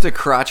 He was just a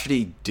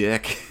crotchety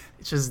dick.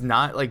 Just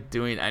not like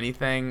doing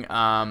anything.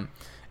 And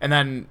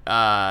then,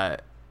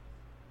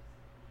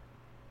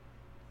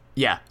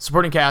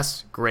 supporting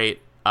cast,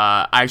 great.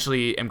 I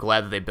actually am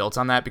glad that they built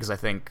on that, because I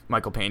think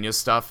Michael Pena's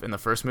stuff in the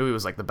first movie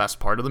was like the best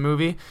part of the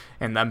movie,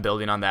 and them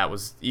building on that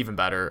was even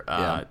better.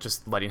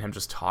 Just letting him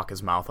just talk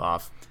his mouth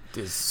off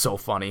is so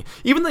funny.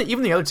 Even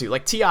the other two,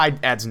 like T.I.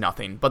 adds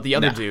nothing, but the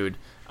other dude,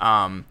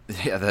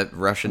 that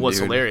Russian was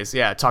dude. hilarious.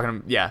 Yeah,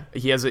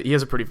 he has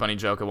a pretty funny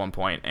joke at one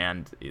point,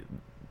 and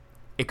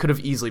it could have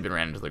easily been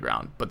ran into the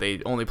ground, but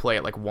they only play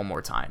it like one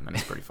more time, and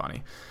it's pretty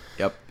funny.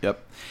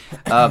 Yep.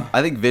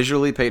 I think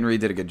visually, Peyton Reed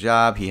did a good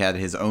job. He had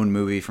his own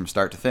movie from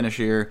start to finish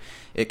here.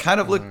 It kind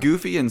of looked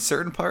goofy in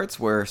certain parts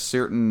where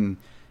certain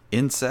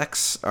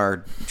insects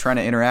are trying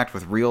to interact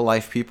with real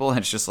life people, and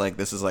it's just like,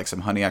 this is like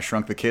some Honey, I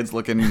Shrunk the Kids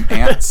looking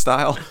ant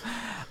style.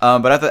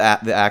 But I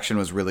thought the action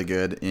was really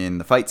good in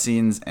the fight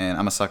scenes, and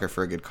I'm a sucker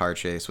for a good car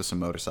chase with some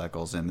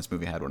motorcycles, and this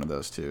movie had one of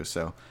those too.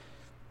 So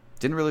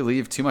didn't really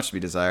leave too much to be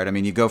desired. I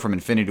mean, you go from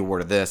Infinity War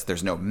to this.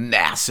 There's no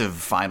massive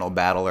final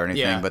battle or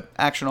anything, but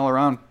action all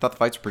around. Thought the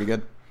fights were pretty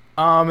good.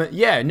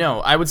 Yeah, no,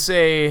 I would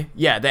say,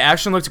 the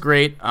action looked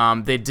great.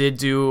 They did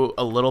do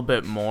a little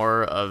bit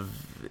more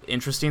of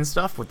interesting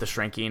stuff with the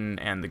shrinking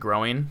and the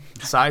growing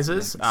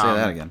sizes. Say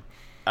that again.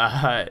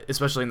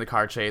 Especially in the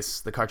car chase.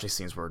 The car chase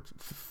scenes were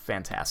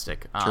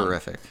fantastic.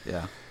 Terrific,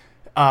 yeah.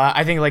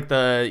 I think like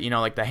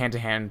the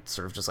hand-to-hand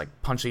sort of just like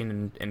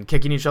punching and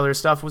kicking each other's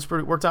stuff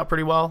worked out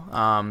pretty well.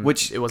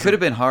 Which it could have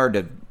been hard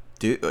to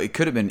do. It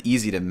could have been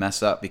easy to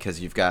mess up because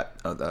you've got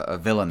a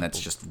villain that's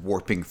just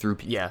warping through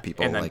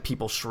people. And then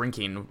people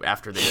shrinking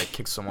after they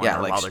kick someone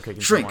or while they're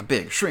kicking shrink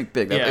someone. Shrink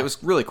big. It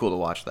was really cool to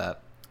watch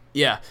that.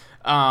 Yeah.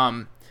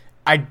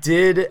 I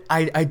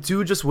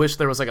do just wish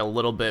there was like a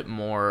little bit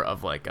more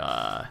of like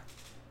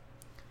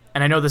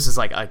and I know this is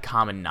like a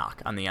common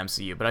knock on the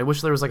MCU, but I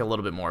wish there was like a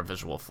little bit more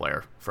visual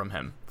flair from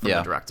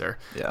the director.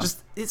 Yeah.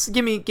 Just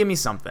give me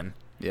something.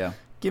 Yeah.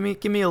 Give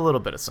me a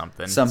little bit of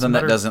something. Something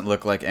that doesn't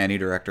look like any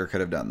director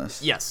could have done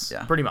this. Yes.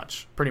 Yeah. Pretty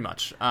much.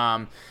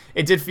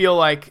 It did feel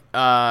like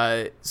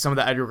some of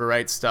the Edgar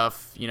Wright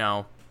stuff,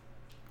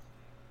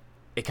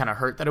 it kind of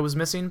hurt that it was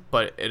missing,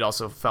 but it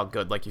also felt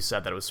good, like you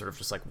said, that it was sort of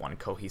just like one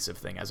cohesive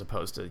thing, as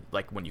opposed to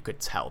like when you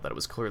could tell that it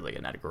was clearly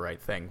an Edgar Wright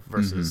thing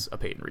versus a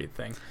Peyton Reed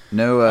thing.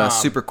 No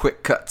super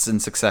quick cuts in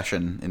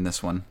succession in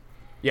this one.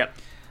 Yep.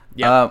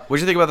 What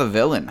did you think about the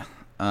villain?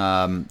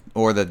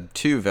 Or the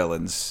two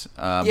villains?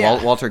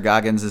 Walter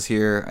Goggins is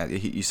here.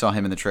 You saw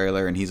him in the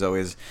trailer, and he's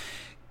always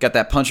got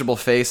that punchable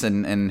face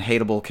and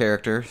hateable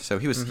character. So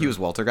he was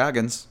Walter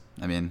Goggins.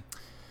 I mean,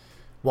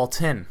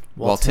 Walton,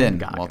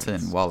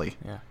 Wally.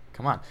 Yeah.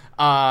 Come on.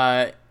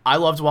 I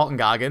loved Walton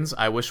Goggins.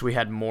 I wish we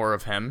had more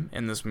of him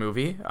in this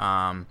movie.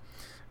 Was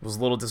a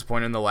little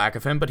disappointed in the lack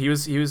of him, but he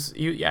was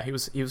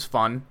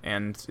fun,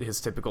 and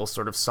his typical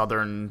sort of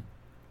southern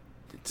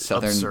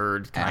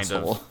absurd kind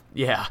asshole.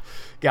 of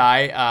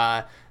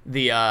guy.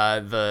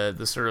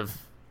 The sort of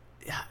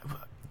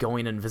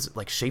going and visit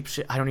like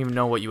shapeshift. I don't even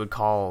know what you would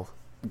call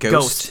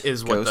Ghost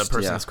is what the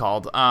person is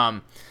called.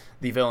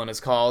 The villain is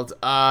called.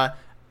 I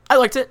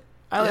liked it.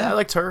 I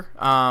liked her.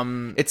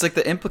 It's like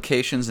the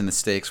implications and the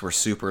stakes were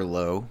super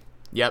low.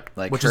 Yep.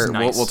 Like which her, is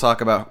nice. We'll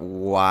talk about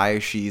why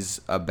she's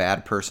a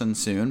bad person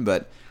soon,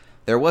 but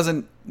there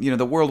wasn't,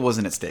 the world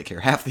wasn't at stake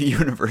here. Half the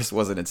universe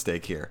wasn't at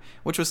stake here,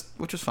 which was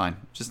fine.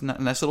 Just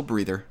a nice little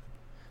breather.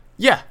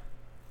 Yeah,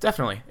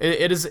 definitely.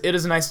 It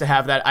is nice to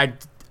have that.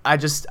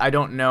 I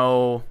don't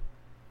know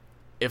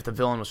if the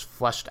villain was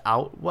fleshed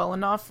out well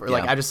enough, or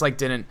like I just like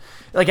didn't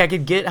like. I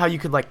could get how you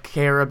could like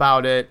care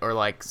about it or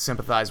like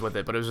sympathize with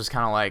it, but it was just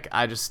kind of like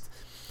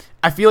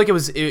I feel like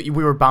we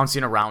were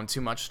bouncing around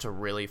too much to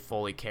really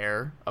fully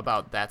care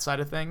about that side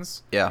of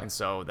things. Yeah, and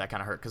so that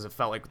kind of hurt because it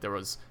felt like there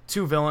was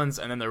two villains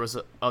and then there was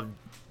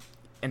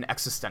an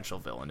existential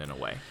villain in a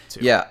way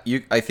too. Yeah,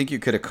 I think you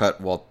could have cut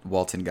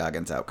Walton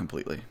Goggins out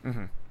completely.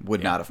 Mm-hmm.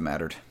 Would not have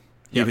mattered.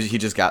 He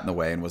just got in the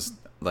way and was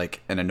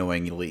like an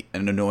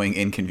annoying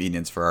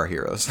inconvenience for our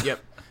heroes. Yep.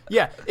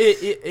 Yeah.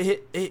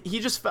 He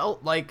just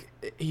felt like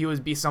he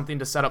would be something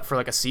to set up for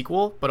like a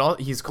sequel, but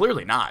he's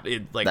clearly not.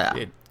 It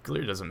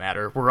clearly doesn't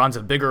matter. We're on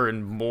to bigger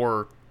and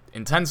more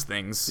intense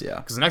things. Yeah.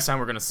 Because the next time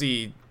we're gonna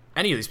see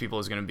any of these people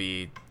is gonna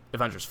be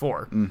Avengers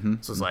 4. Mm-hmm.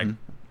 So it's like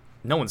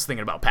no one's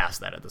thinking about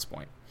past that at this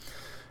point.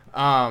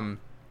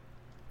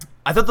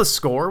 I thought the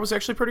score was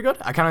actually pretty good.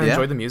 I kind of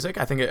enjoyed the music.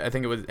 I think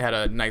it had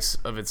a nice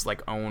of its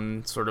like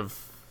own sort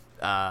of.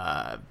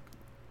 It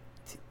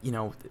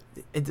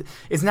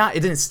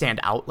didn't stand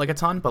out like a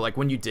ton, but like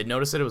when you did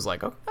notice it, it was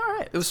like, oh, all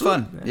right, it was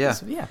fun. Yeah.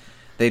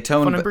 They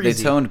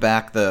breezy. toned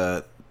back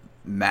the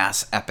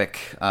mass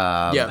epic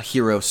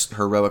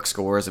heroic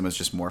scores and was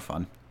just more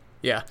fun.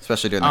 Yeah,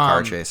 especially during the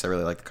car chase. I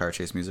really like the car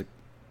chase music.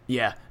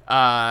 Yeah.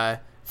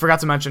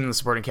 Forgot to mention in the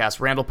supporting cast,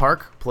 Randall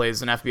Park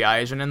plays an FBI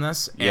agent in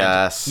this,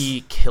 and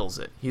he kills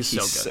it. He's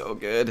so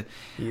good.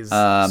 He's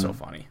so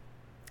funny.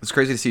 It's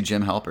crazy to see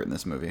Jim Halpert in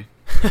this movie.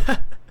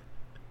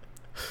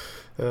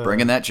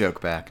 Bringing that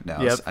joke back. No,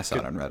 I saw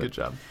it on Reddit. Good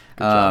job.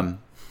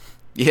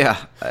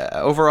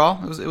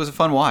 Overall, it was a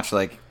fun watch.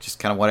 Like, just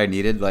kind of what I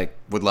needed. Like,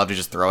 would love to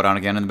just throw it on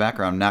again in the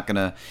background. I'm not going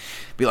to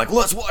be like,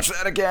 let's watch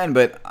that again.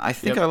 But I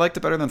think I liked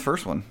it better than the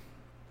first one.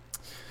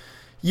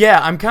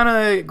 Yeah, I'm kind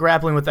of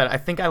grappling with that. I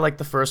think I like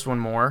the first one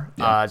more,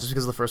 just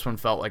because the first one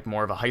felt like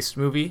more of a heist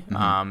movie,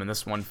 and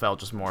this one felt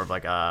just more of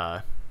like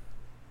a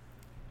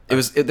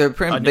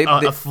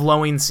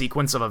flowing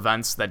sequence of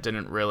events that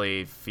didn't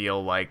really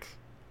feel like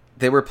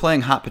they were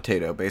playing hot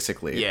potato,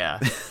 basically.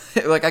 Yeah,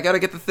 like I gotta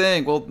get the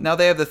thing. Well, now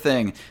they have the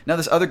thing. Now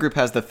this other group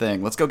has the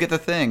thing. Let's go get the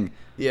thing.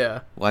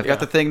 Yeah. Well, I've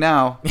got the thing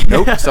now.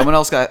 Nope, someone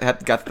else got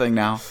the thing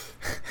now.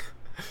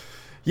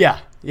 Yeah,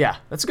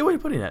 that's a good way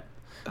of putting it.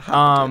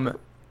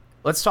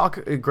 Let's talk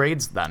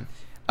grades then.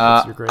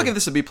 What's your grade? I'll give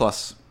this a B+. B+?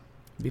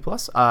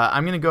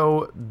 I'm going to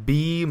go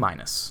B-.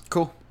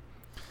 Cool.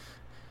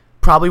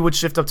 probably would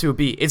shift up to a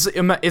B. It's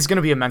going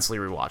to be immensely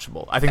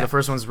rewatchable. I think the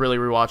first one's really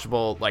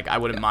rewatchable. Like, I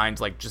wouldn't mind,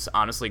 like, just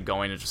honestly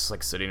going and just,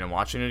 like, sitting and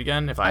watching it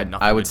again if I had nothing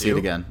to do. I would see it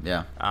again,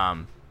 yeah.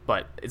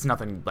 But it's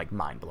nothing, like,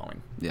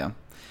 mind-blowing. Yeah,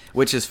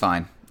 which is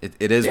fine.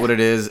 It is what it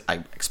is.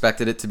 I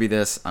expected it to be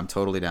this. I'm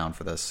totally down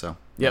for this, so.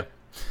 Yep.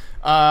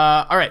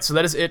 All right, so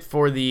that is it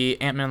for the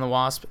Ant-Man and the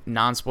Wasp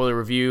non-spoiler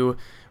review.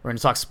 We're going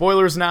to talk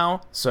spoilers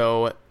now,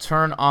 so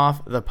turn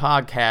off the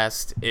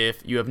podcast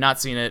if you have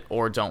not seen it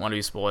or don't want to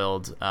be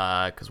spoiled,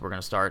 because we're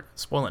going to start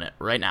spoiling it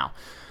right now.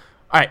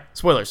 All right,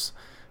 spoilers.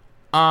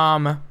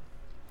 I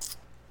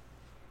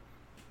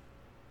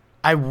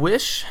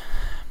wish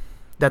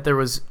that there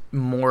was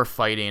more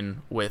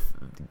fighting with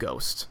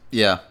Ghost.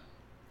 Yeah.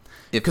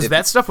 Because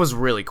that stuff was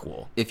really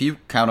cool. If you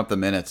count up the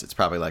minutes, it's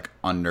probably like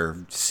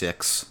under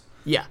 6.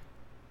 Yeah.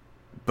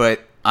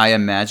 But I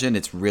imagine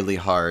it's really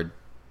hard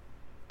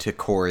to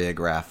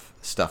choreograph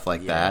stuff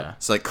like that.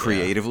 It's like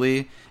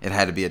creatively, it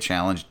had to be a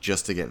challenge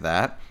just to get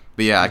that.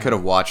 But yeah, I could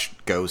have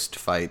watched Ghost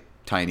fight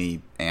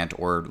tiny ant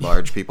or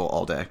large people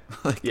all day.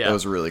 Like, that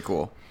was really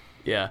cool.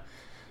 Yeah.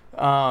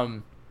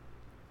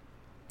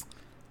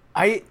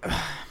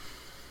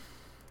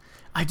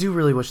 I do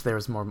really wish there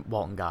was more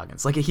Walton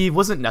Goggins. Like, he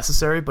wasn't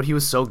necessary, but he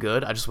was so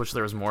good. I just wish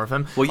there was more of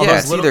him. Well, yeah,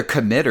 it's either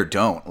commit or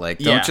don't. Like,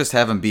 don't just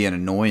have him be an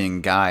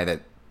annoying guy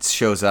that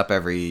shows up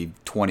every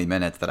 20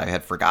 minutes that I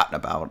had forgotten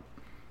about.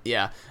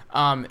 Yeah.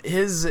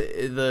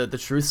 The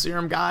Truth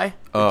Serum guy.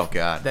 Oh,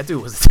 God. That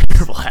dude was a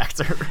terrible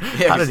actor.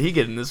 Yeah, how did he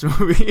get in this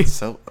movie?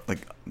 So,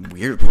 like,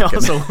 weird looking.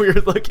 Also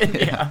weird looking,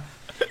 yeah.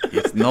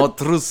 It's no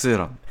Truth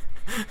Serum.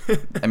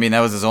 I mean,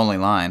 that was his only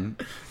line.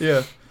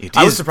 Yeah.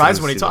 I was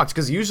surprised when he talked,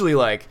 because usually,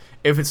 like,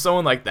 if it's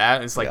someone like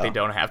that, it's like they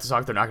don't have to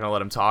talk, they're not going to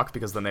let him talk,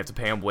 because then they have to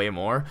pay him way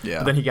more. Yeah.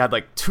 But then he got,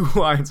 like, 2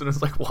 lines, and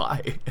it's like,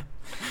 why?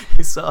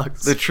 He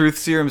sucks. The Truth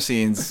Serum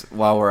scenes,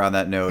 while we're on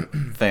that note,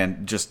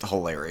 just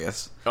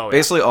hilarious. Oh, yeah.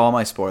 Basically, all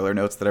my spoiler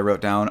notes that I wrote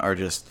down are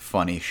just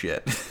funny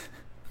shit.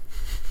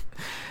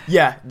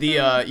 Yeah,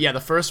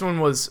 the first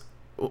one was,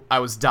 I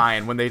was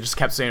dying when they just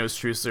kept saying it was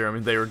Truth Serum,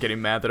 and they were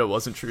getting mad that it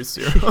wasn't Truth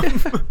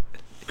Serum.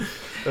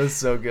 That was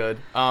so good.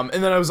 And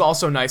then it was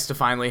also nice to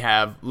finally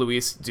have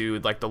Luis do,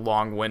 like, the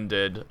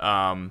long-winded,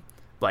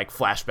 like,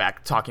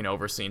 flashback talking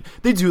over scene.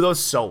 They do those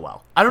so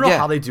well. I don't know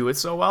how they do it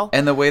so well.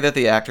 And the way that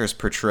the actors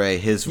portray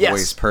his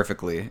voice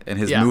perfectly and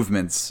his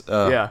movements.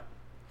 Yeah.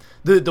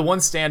 The one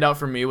standout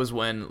for me was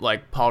when,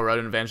 like, Paul Rudd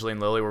and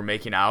Evangeline Lilly were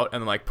making out,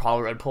 and then, like,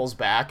 Paul Rudd pulls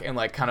back and,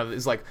 like, kind of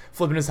is, like,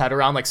 flipping his head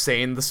around, like,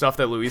 saying the stuff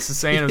that Luis is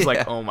saying. It was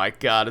like, oh my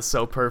God, it's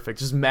so perfect.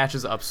 Just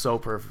matches up so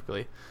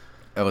perfectly.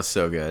 That was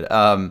so good.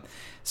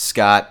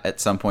 Scott at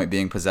some point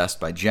being possessed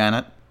by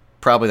Janet,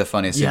 probably the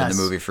funniest scene in the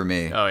movie for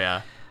me. Oh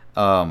yeah.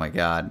 Oh my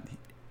God.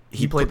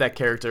 He played that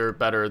character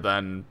better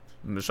than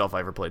Michelle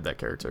Pfeiffer played that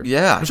charter.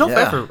 Yeah. Michelle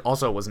Pfeiffer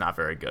also was not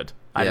very good.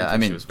 I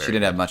mean, she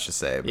didn't have much to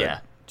say,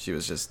 but she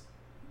was just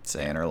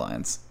saying her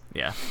lines.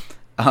 Yeah.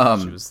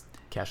 She was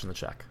cashing the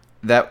check.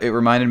 It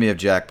reminded me of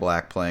Jack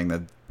Black playing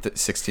the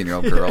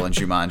 16-year-old girl in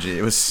Jumanji.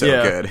 It was so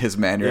good. His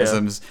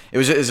mannerisms. It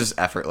was just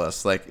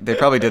effortless. Like, they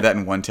probably did that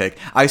in one take.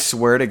 I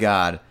swear to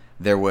God,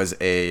 there was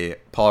a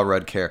Paul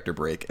Rudd character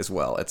break as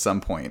well at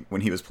some point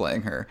when he was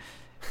playing her.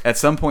 At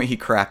some point he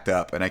cracked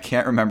up, and I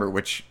can't remember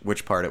which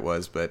part it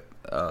was, but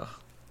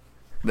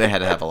they had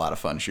to have a lot of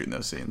fun shooting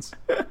those scenes.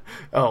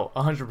 Oh,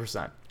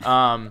 100%.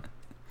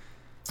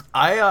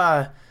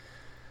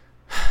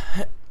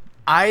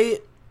 I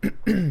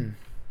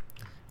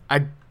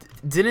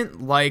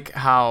didn't like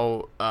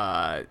how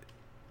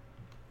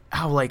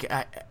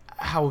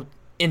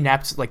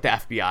inept, like, the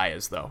FBI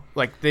is, though.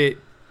 Like, they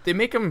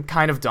make him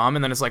kind of dumb,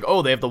 and then it's like,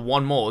 oh, they have the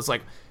one mole. It's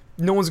like,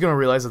 no one's gonna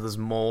realize that this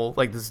mole,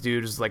 like, this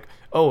dude is like,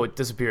 oh, it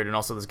disappeared, and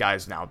also this guy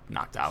is now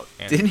knocked out.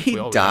 And didn't he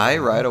die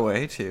right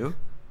away too?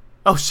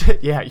 Oh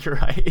shit! Yeah, you're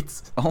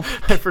right. Oh,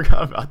 I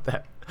forgot about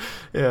that.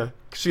 Yeah,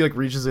 she, like,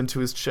 reaches into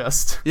his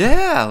chest.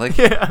 Yeah, like,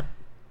 yeah,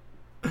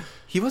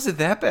 he wasn't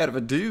that bad of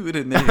a dude,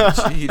 and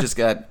then he just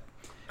got.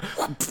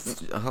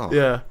 Oh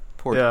yeah,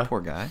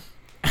 poor guy.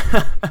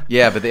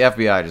 Yeah, but the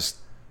FBI just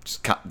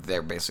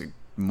they're basically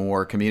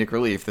more comedic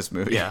relief this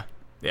movie. Yeah.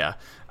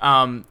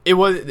 It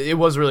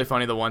was really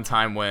funny the one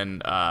time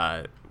when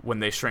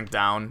they shrink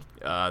down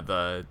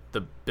the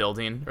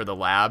building or the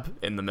lab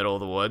in the middle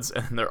of the woods,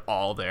 and they're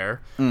all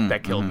there.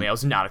 That killed me. I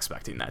was not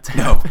expecting that to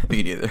happen. No,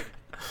 me neither.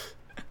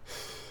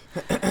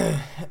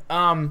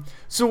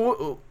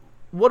 So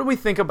what do we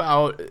think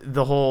about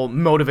the whole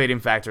motivating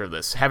factor of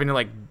this? Having to,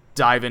 like,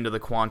 dive into the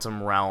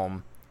quantum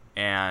realm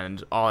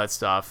and all that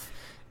stuff.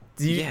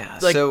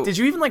 Did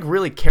you even, like,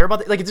 really care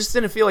about it? Like, it just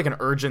didn't feel like an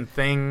urgent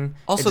thing.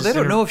 Also, they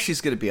don't know if she's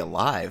going to be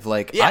alive.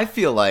 Like, I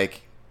feel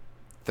like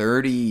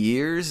 30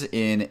 years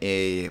in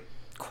a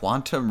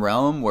quantum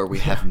realm where we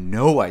have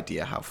no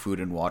idea how food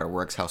and water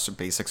works, how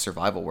basic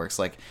survival works.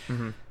 Like,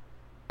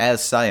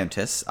 as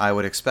scientists, I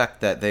would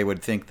expect that they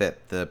would think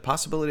that the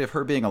possibility of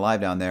her being alive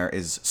down there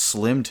is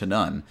slim to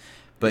none.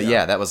 But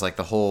yeah, that was, like,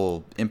 the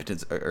whole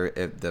impotence or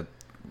the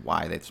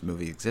why this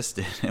movie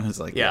existed. It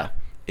was like,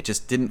 it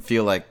just didn't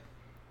feel like.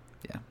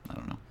 Yeah, I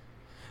don't know.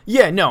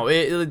 Yeah, no,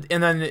 and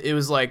then it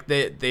was like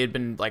they had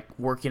been like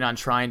working on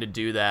trying to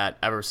do that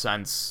ever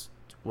since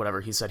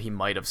whatever he said he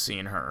might have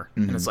seen her,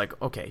 and it's like,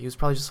 okay, he was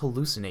probably just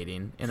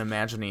hallucinating and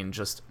imagining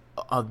just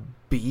a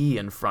bee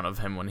in front of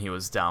him when he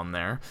was down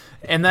there,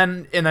 and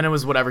then it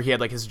was whatever, he had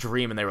like his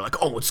dream, and they were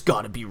like, oh, it's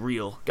got to be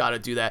real, got to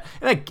do that,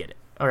 and I get it.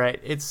 All right,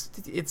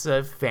 it's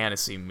a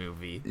fantasy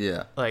movie.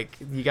 Yeah, like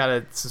you got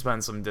to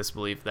suspend some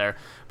disbelief there,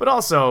 but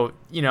also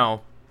they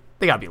got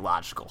to be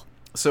logical.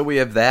 So we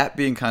have that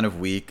being kind of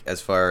weak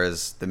as far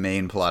as the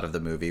main plot of the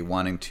movie,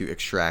 wanting to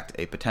extract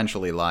a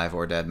potentially live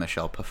or dead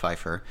Michelle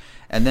Pfeiffer.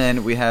 And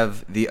then we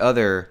have the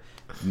other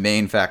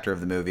main factor of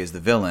the movie is the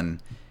villain.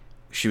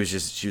 She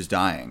was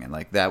dying, and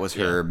like that was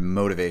her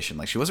motivation.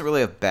 Like she wasn't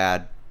really a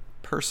bad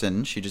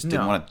person. She just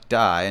didn't want to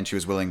die, and she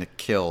was willing to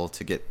kill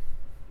to get,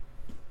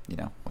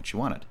 what she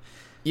wanted.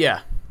 Yeah.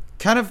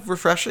 Kind of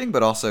refreshing,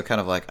 but also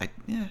kind of like,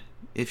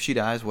 if she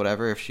dies,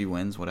 whatever. If she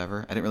wins,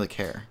 whatever. I didn't really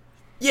care.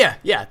 Yeah,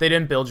 they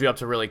didn't build you up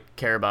to really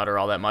care about her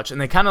all that much.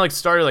 And they kind of like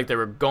started like they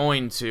were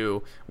going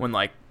to when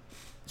like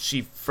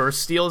she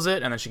first steals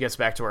it and then she gets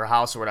back to her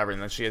house or whatever,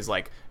 and then she is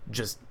like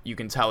just, you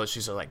can tell that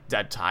she's like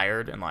dead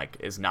tired and like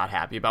is not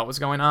happy about what's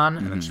going on,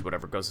 and then she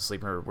whatever goes to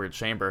sleep in her weird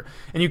chamber.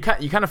 And you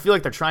kind of feel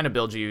like they're trying to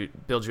build you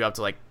up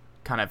to like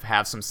kind of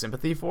have some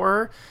sympathy for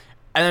her.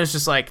 And then it's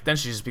just like then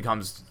she just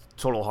becomes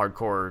total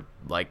hardcore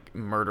like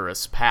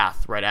murderous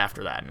path right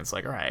after that, and it's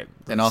like, all right.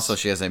 And also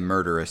she has a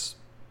murderous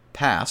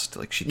past,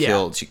 like she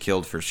killed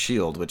for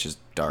S.H.I.E.L.D., which is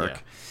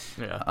dark.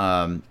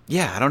 I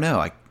don't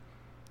know,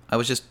 I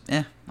was just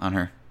on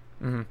her.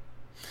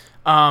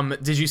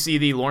 Did you see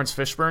the Lawrence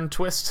Fishburne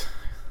twist?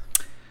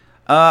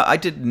 I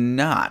did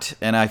not,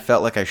 and I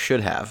felt like I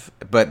should have,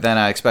 but then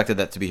I expected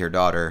that to be her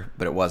daughter,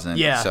 but it wasn't.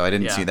 So I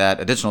didn't see that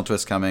additional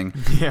twist coming.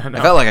 I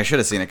felt like I should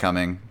have seen it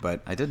coming,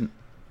 but I didn't.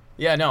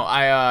 Yeah, no,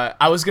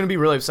 I was gonna be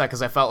really upset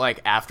because I felt like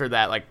after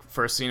that like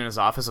first scene in his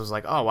office, I was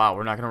like, oh wow,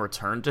 we're not gonna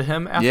return to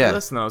him after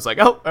this, and I was like,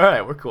 oh, all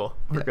right, we're cool,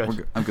 we're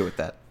good. I'm good with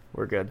that.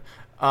 We're good.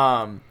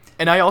 And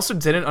I also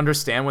didn't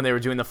understand when they were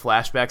doing the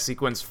flashback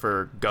sequence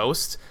for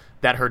Ghost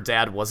that her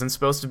dad wasn't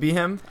supposed to be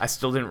him. I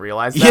still didn't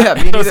realize that.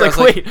 Yeah, me neither. I was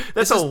like, wait,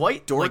 that's a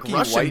white, dorky like,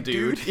 Russian white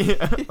dude.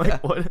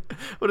 Like,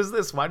 what is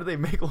this? Why do they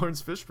make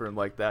Lawrence Fishburne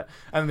like that?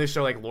 And then they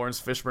show like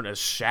Lawrence Fishburne as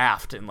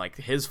Shaft in like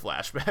his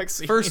flashback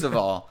scene. First of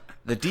all,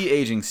 the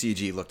de-aging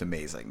CG looked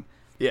amazing.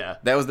 Yeah.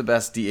 That was the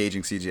best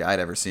de-aging CG I'd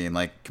ever seen.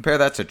 Like, compare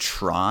that to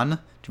Tron. Do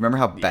you remember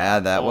how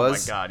bad that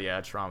was? Oh my god,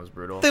 yeah, Tron was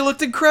brutal. They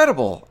looked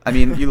incredible. I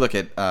mean, you look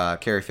at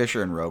Carrie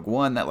Fisher in Rogue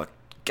One, that looked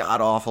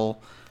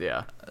god-awful.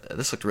 Yeah.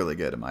 This looked really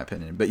good in my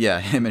opinion. But yeah,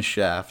 him as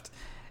Shaft.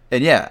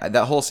 And yeah,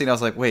 that whole scene I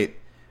was like, wait,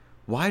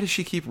 why does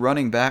she keep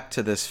running back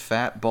to this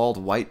fat, bald,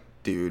 white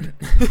dude?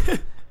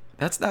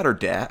 That's not her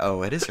dad.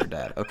 Oh, it is her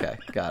dad. Okay,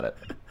 got it.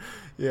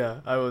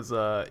 Yeah, I was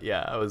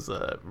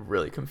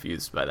really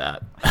confused by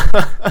that.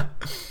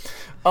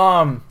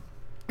 I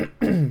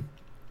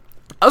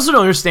also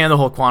don't understand the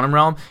whole quantum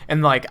realm,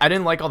 and like I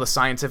didn't like all the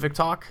scientific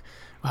talk,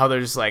 how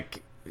they're just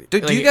like do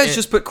you guys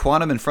just put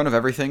quantum in front of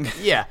everything?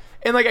 Yeah,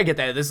 and like I get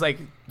that. This like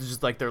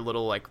just like their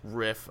little like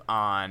riff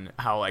on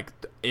how like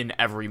in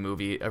every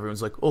movie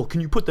everyone's like, oh, can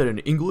you put that in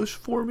English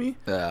for me?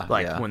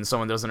 When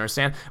someone doesn't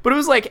understand. But it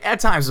was like at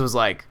times it was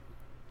like,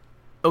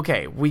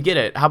 okay, we get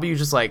it. How about you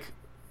just like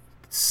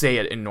say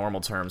it in normal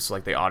terms so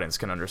like the audience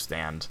can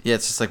understand? Yeah,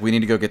 it's just like we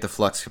need to go get the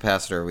flux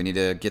capacitor. We need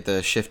to get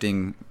the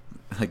shifting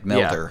like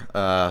melter.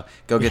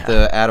 Go get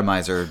the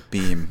atomizer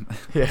beam.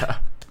 Yeah.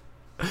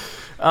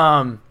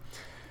 I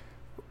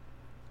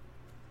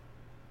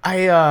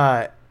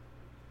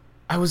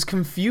was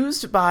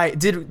confused by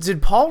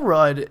did Paul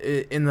Rudd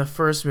in the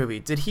first movie,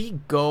 did he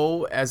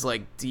go as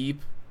like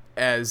deep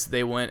as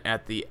they went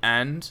at the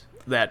end,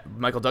 that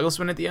Michael Douglas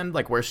went at the end,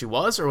 like where she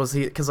was, or was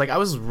he, because like I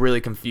was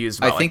really confused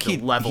about the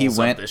levels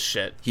of this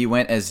shit. He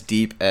went as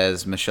deep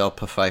as Michelle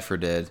Pfeiffer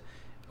did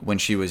when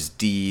she was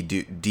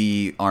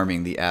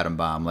de-arming the atom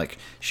bomb. Like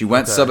she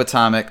went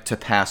subatomic to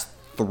pass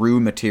through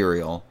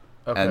material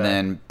and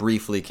then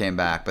briefly came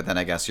back, but then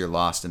I guess you're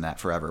lost in that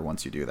forever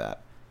once you do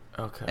that.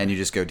 Okay. And you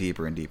just go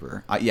deeper and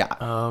deeper.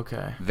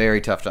 Okay.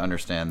 Very tough to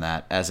understand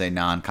that as a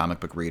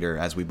non-comic book reader,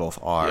 as we both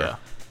are.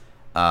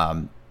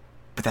 Yeah.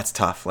 But that's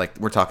tough. Like,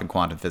 we're talking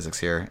quantum physics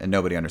here, and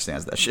nobody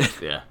understands that shit.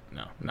 Yeah.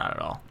 No, not at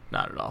all.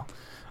 Not at all.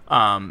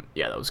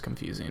 Yeah, that was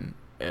confusing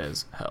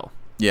as hell.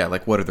 Yeah,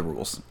 like, what are the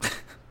rules?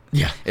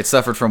 Yeah. It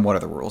suffered from what are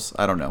the rules?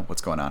 I don't know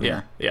what's going on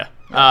here. Yeah.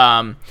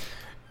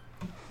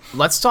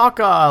 Let's talk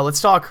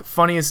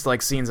funniest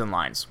like scenes and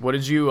lines. What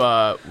did you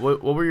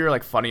what were your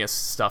like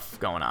funniest stuff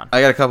going on? I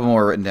got a couple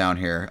more written down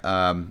here.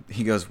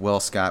 He goes, "Well,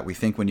 Scott, we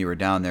think when you were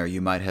down there you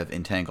might have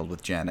entangled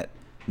with Janet."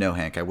 No,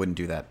 Hank, I wouldn't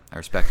do that. I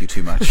respect you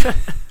too much.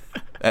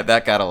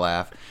 that got a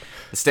laugh.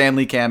 The Stan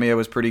Lee cameo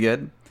was pretty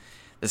good.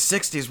 The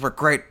 60s were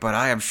great, but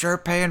I am sure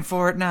paying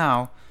for it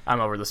now. I'm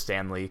over the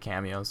Stan Lee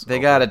cameos. They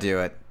got to do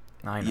it.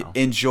 I know.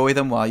 Enjoy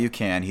them while you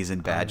can. He's in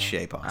bad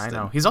shape, Austin. I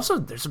know. He's also,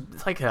 there's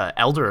like a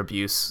elder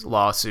abuse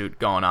lawsuit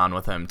going on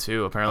with him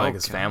too. Apparently, like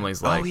his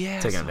family's like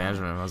taking advantage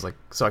of him. I was like,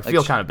 so I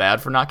feel kind of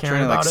bad for not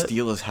caring about it. Trying to like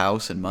steal his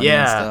house and money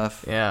and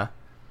stuff. Yeah.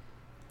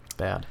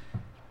 bad.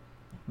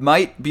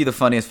 Might be the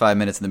funniest 5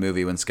 minutes in the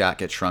movie when Scott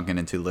gets shrunken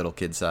into little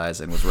kid size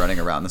and was running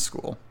around the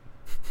school.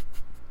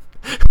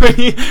 when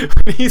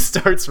he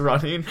starts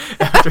running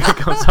after he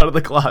comes out of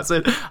the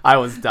closet, I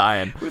was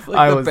dying. With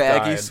like the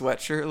baggy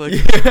sweatshirt,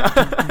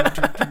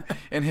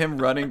 and him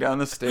running down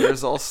the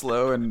stairs all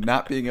slow and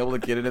not being able to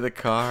get into the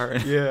car.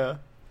 Yeah.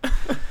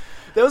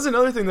 That was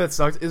another thing that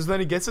sucked, is then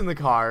he gets in the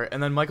car,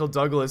 and then Michael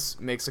Douglas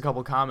makes a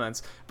couple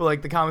comments, but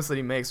like the comments that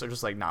he makes are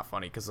just like not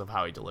funny because of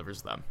how he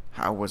delivers them.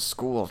 How was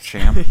school,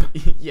 champ?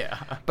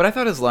 Yeah. But I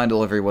thought his line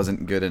delivery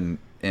wasn't good in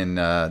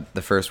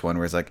the first one,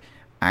 where he's like,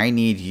 "I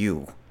need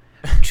you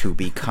to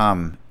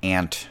become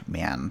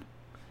Ant-Man."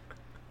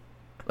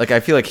 Like, I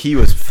feel like he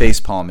was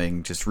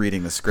face-palming just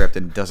reading the script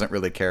and doesn't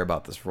really care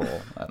about this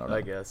role. I don't know.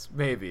 I guess.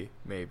 Maybe.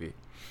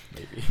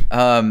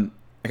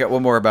 I got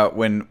one more about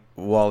when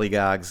Wally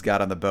Goggs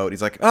got on the boat.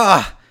 He's like,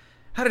 how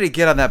did he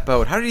get on that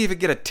boat? How did he even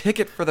get a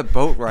ticket for the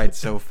boat ride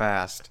so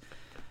fast?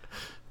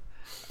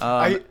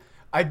 I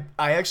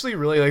actually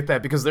really like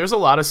that, because there's a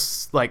lot of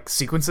like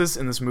sequences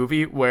in this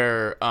movie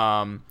where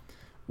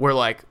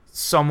like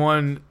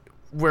someone,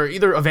 where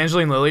either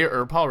Evangeline Lilly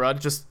or Paul Rudd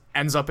just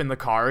ends up in the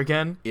car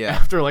again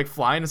after like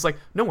flying. It's like,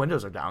 no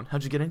windows are down.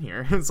 How'd you get in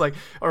here? It's like,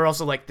 or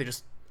also like they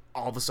just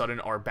all of a sudden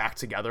are back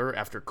together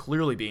after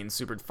clearly being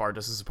super far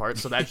distance apart.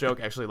 So that joke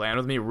actually landed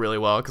with me really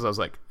well, because I was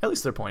like, at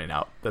least they're pointing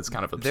out that's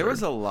kind of absurd. There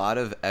was a lot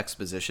of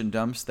exposition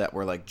dumps that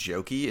were like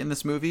jokey in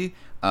this movie,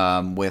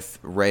 with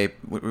Ray.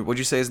 What'd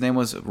you say his name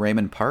was?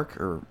 Raymond Park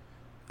or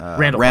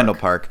Randall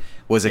Park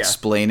was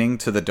explaining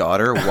to the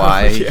daughter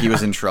why he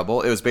was in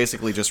trouble. It was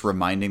basically just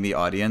reminding the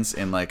audience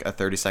in like a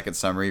 30-second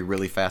summary,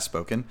 really fast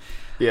spoken.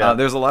 Yeah,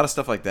 there's a lot of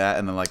stuff like that,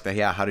 and then like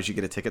how did you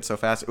get a ticket so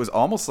fast? It was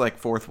almost like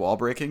fourth wall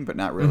breaking, but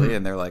not really. Mm-hmm.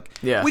 And they're like,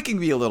 we can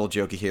be a little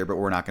jokey here, but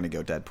we're not going to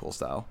go Deadpool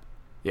style.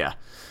 Yeah.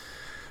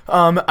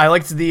 I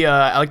liked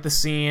the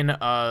scene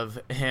of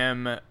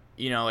him,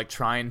 like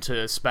trying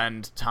to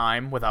spend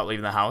time without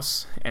leaving the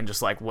house, and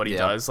just like what he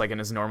does like in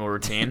his normal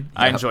routine.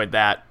 I enjoyed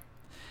that.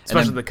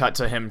 Especially the cut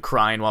to him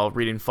crying while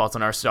reading Fault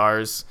in Our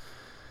Stars,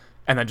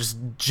 and then just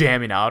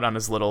jamming out on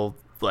his little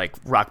like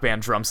rock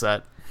band drum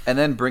set. And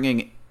then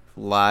bringing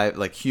live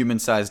like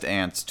human-sized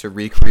ants to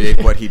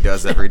recreate what he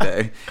does every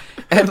day.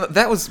 And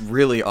that was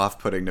really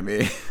off-putting to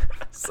me.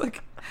 It's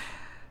like,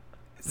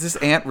 is this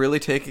ant really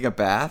taking a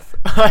bath?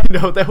 I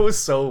know, that was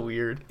so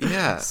weird.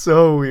 Yeah.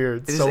 So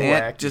weird. Is so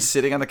ant wacky. Just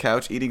sitting on the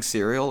couch eating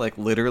cereal, like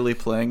literally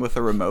playing with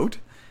a remote?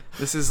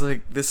 This is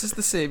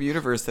the same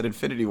universe that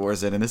Infinity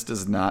War's in, and this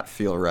does not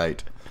feel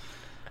right.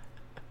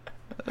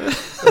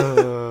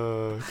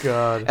 Oh,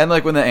 God. And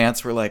like when the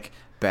ants were like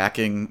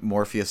backing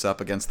Morpheus up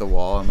against the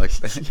wall, and like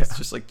it's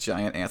just like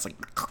giant ants like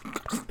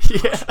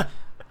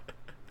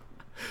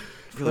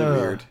really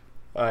weird.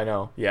 I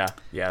know. Yeah,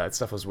 that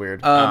stuff was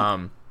weird.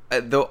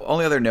 The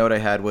only other note I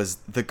had was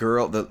the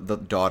girl, the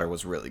daughter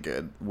was really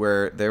good.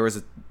 Where there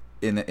was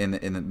in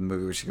the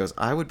movie where she goes,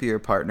 "I would be your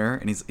partner,"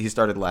 and he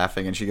started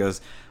laughing, and she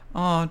goes,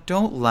 "Oh,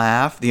 don't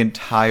laugh." The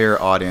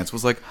entire audience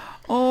was like,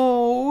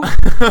 "Oh."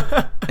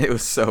 It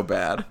was so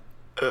bad.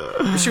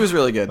 She was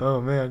really good. Oh,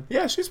 man.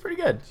 Yeah, she was pretty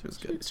good. She was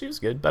good. She was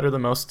good. Better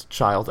than most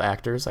child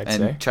actors, I'd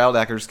say. And child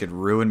actors could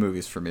ruin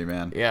movies for me,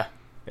 man. Yeah.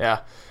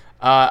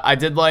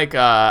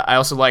 I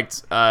also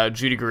liked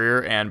Judy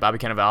Greer and Bobby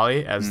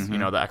Cannavale as,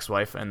 the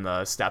ex-wife and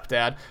the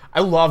stepdad. I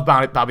love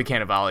Bobby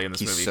Cannavale in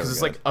this movie, because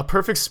it's like a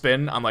perfect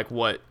spin on like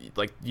what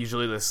like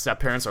usually the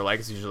step-parents are like.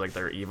 It's usually like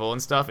they're evil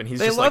and stuff, and he's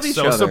just like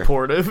so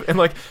supportive, and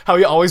like how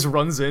he always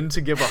runs in to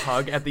give a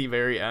hug at the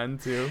very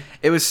end too.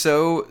 He was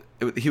so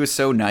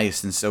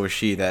nice, and so was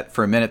she, that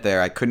for a minute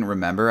there I couldn't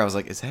remember. I was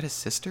like, is that his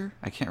sister?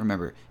 I can't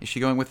remember. Is she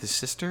going with his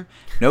sister?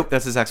 Nope,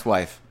 that's his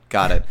ex-wife.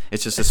 Got it.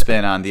 It's just a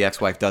spin on the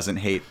ex-wife doesn't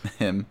hate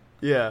him.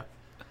 Yeah.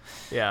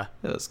 That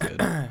was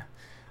good.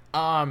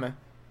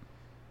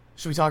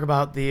 Should we talk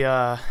about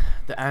the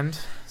end?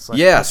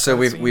 Yeah, so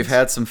we've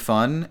had some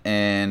fun,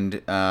 and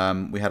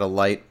we had a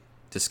light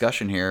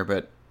discussion here,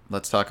 but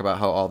let's talk about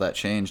how all that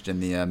changed in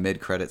the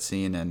mid-credit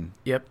scene, and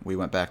we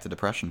went back to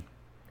depression.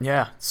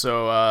 Yeah.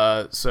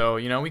 So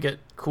we get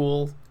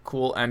cool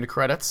end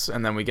credits,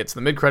 and then we get to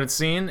the mid-credit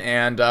scene,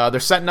 and they're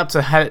setting up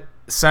to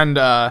send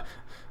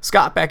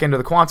Scott back into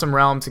the quantum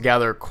realm to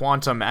gather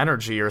quantum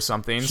energy or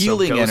something.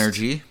 Healing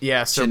energy.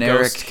 Yeah, so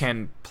generic Ghost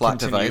can plot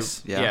continue,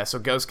 device. Yeah, so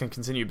Ghost can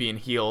continue being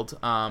healed.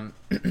 And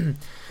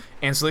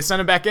so they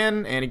send him back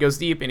in, and he goes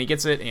deep, and he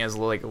gets it, and he has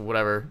like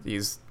whatever,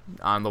 he's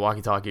on the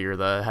walkie-talkie or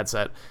the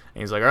headset,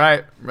 and he's like, all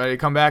right, ready to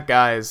come back,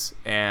 guys.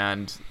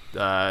 And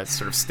it's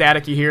sort of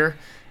staticky here.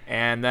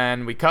 And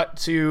then we cut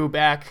to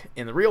back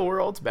in the real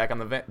world, back on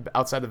the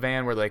outside the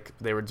van where like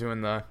they were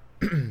doing the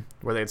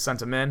where they had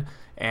sent him in,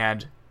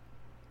 and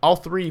all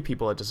three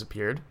people had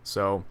disappeared.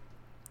 So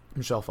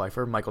Michelle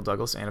Pfeiffer, Michael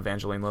Douglas, and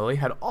Evangeline Lilly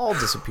had all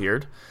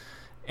disappeared,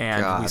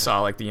 and we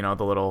saw like the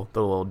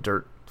little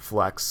dirt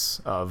flecks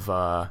of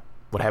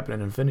what happened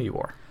in Infinity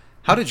War.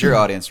 How did your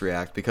audience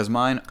react? Because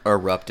mine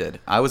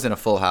erupted. I was in a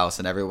full house,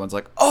 and everyone's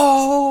like,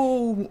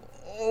 "Oh,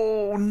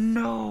 Oh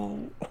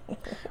no.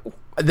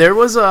 There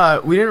was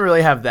we didn't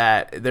really have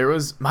that.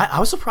 I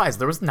was surprised.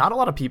 There was not a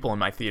lot of people in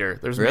my theater.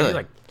 There's Really? maybe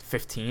like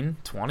 15,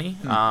 20.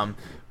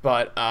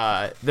 But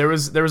there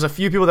was a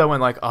few people that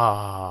went like,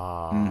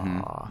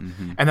 ah.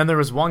 And then there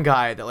was one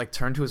guy that like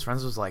turned to his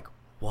friends and was like,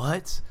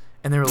 what?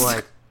 And they were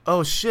like,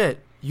 oh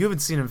shit, you haven't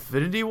seen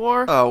Infinity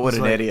War? Oh, what He's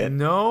an like, idiot.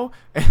 No.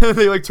 And then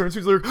they like turned to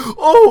each other,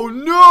 oh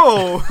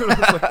no. And I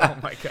was like, oh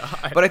my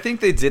god. But I think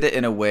they did it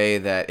in a way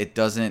that it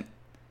doesn't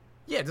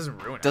yeah, it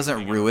doesn't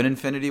ruin ruin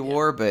Infinity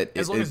War, but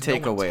as long it as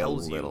take no one away a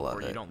tells little you, of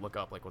or it. you don't look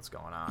up like what's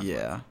going on.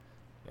 Yeah.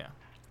 Yeah.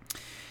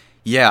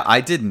 Yeah,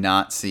 I did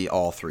not see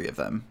all three of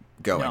them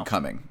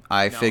coming.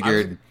 I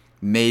figured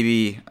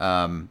maybe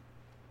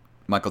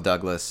Michael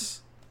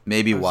Douglas,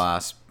 maybe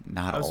Wasp,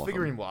 not all of them. I was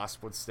figuring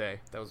Wasp would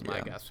stay. That was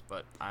my guess,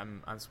 but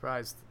I'm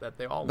surprised that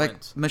they all Like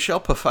went. Michelle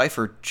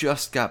Pfeiffer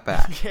just got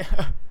back.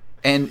 Yeah.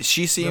 And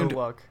she seemed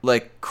luck.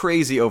 like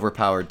crazy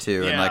overpowered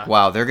too, and Yeah. like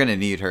wow, they're gonna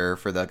need her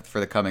for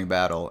the coming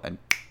battle, and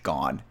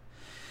gone.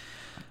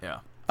 Yeah.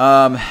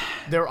 Um,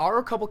 There are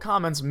a couple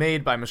comments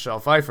made by Michelle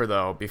Pfeiffer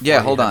though. Before yeah,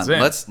 he hold on.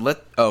 heads in.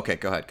 Okay,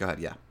 go ahead.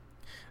 Yeah.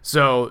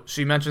 So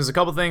she mentions a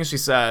couple things. She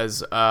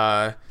says,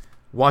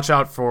 watch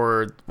out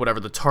for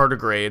whatever the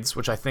tardigrades,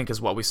 which I think is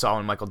what we saw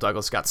when Michael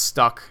Douglas got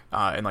stuck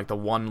in like the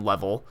one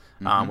level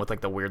with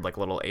like the weird like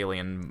little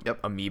alien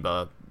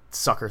amoeba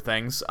sucker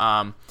things.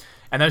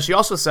 And then she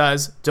also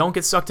says, don't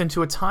get sucked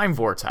into a time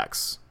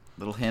vortex.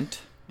 Little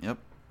hint. Yep.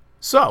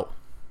 So,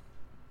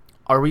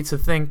 are we to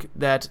think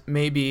that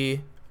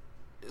maybe...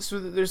 So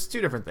there's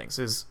two different things.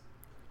 Is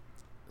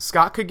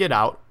Scott could get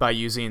out by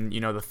using,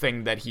 the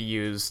thing that he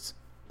used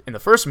in the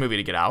first movie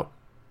to get out.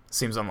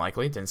 Seems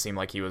unlikely. Didn't seem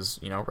like he was,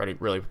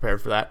 really prepared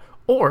for that.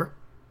 Or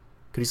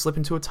could he slip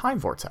into a time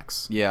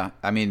vortex? Yeah,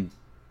 I mean,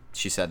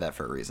 she said that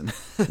for a reason.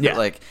 Yeah.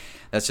 Like,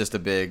 that's just a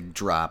big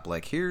drop.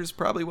 Like, here's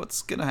probably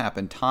what's going to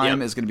happen. Time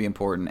is going to be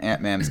important.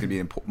 Ant-Man is going to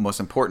be the most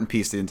important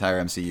piece to the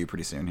entire MCU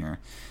pretty soon here.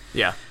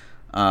 Yeah.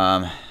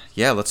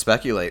 Yeah, let's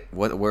speculate.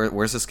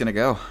 Where's this going to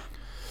go?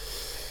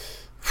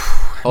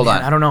 Hold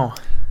on. I don't know.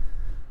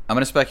 I'm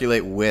going to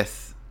speculate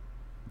with...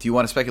 Do you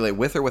want to speculate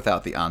with or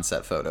without the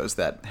onset photos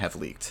that have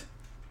leaked?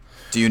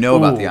 Do you know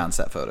about the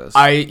onset photos?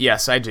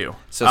 Yes, I do.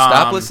 So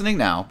stop listening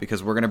now,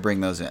 because we're going to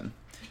bring those in.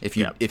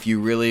 If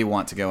you really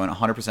want to go in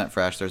 100%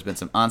 fresh, there's been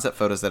some onset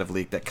photos that have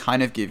leaked that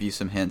kind of give you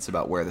some hints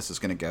about where this is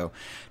going to go.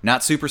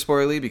 Not super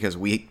spoilery, because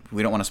we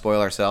don't want to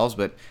spoil ourselves,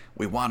 but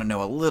we want to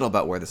know a little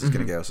about where this is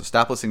going to go. So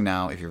stop listening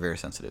now if you're very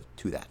sensitive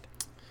to that.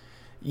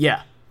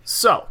 Yeah.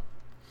 So,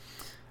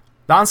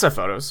 the onset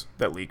photos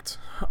that leaked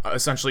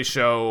essentially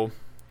show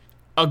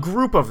a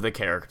group of the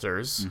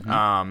characters,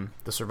 the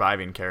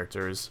surviving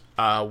characters,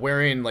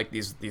 wearing like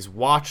these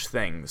watch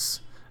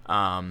things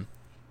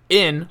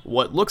in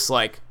what looks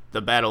like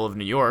the Battle of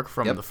New York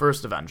from the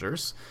first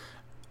Avengers.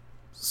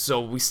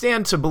 So we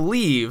stand to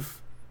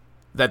believe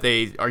that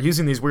they are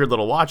using these weird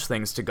little watch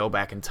things to go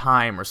back in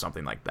time or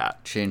something like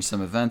that. Change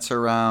some events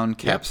around.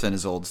 Cap's in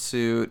his old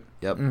suit.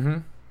 Yep. Mm-hmm.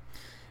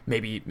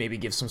 Maybe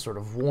give some sort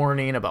of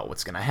warning about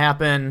what's going to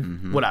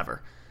happen.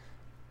 Whatever.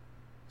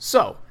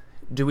 So,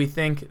 do we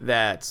think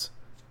that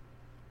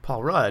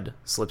Paul Rudd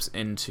slips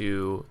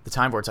into the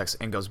time vortex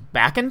and goes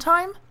back in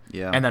time?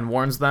 Yeah. And then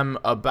warns them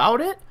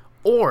about it?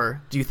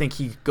 Or do you think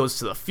he goes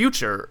to the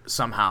future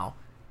somehow,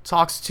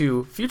 talks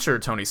to future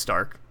Tony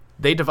Stark,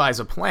 they devise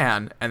a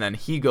plan, and then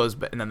he goes,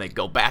 and then they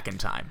go back in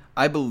time?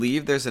 I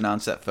believe there's an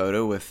onset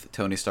photo with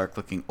Tony Stark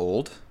looking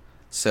old,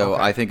 so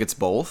I think it's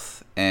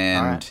both,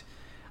 and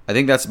I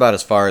think that's about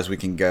as far as we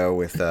can go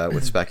with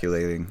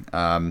speculating.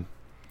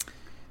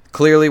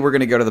 Clearly, we're going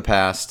to go to the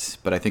past,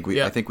 but I think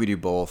we do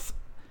both,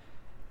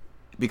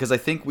 because I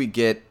think we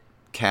get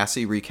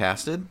Cassie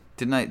recasted.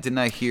 Didn't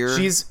I hear?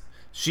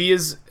 She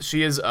is like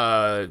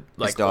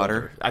his daughter.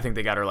 Older. I think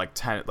they got her like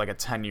a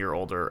 10-year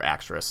older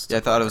actress. Yeah, I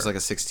thought it was like a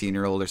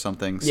 16-year-old or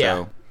something. Yeah.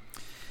 So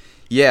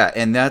yeah,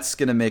 and that's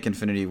gonna make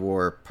Infinity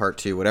War Part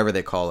 2, whatever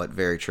they call it,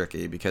 very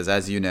tricky, because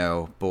as you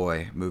know,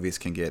 boy, movies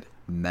can get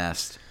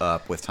messed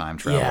up with time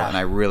travel, and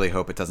I really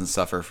hope it doesn't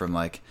suffer from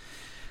like,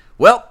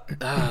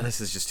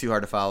 this is just too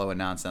hard to follow and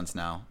nonsense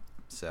now.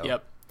 So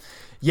Yep.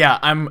 Yeah,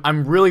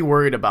 I'm really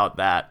worried about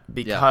that,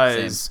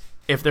 because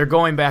if they're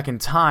going back in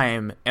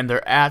time and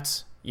they're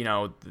at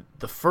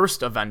the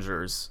first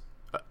Avengers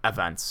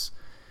events,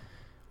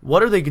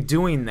 what are they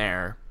doing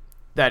there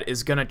that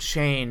is going to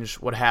change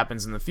what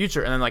happens in the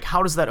future? And then, like,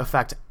 how does that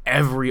affect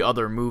every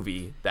other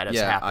movie that has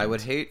happened? I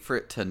would hate for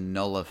it to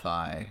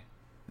nullify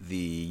the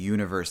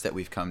universe that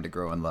we've come to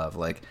grow and love.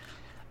 Like,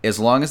 as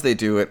long as they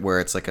do it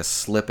where it's like a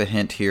slip a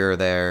hint here or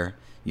there,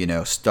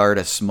 start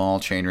a small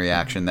chain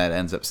reaction that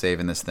ends up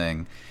saving this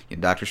thing.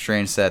 Doctor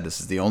Strange said this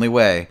is the only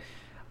way.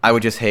 I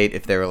would just hate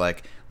if they were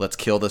like, let's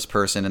kill this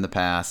person in the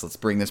past, let's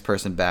bring this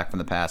person back from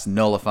the past,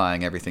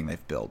 nullifying everything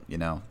they've built.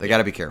 They got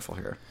to be careful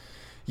here.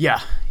 Yeah.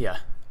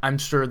 I'm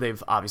sure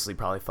they've obviously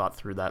probably thought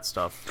through that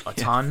stuff a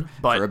ton,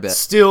 but a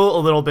still a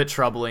little bit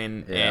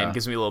troubling and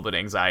gives me a little bit of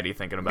anxiety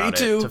thinking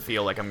about it, to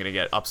feel like I'm going to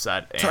get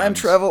upset. And time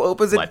travel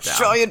opens a let down.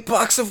 giant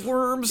box of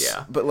worms.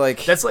 Yeah. But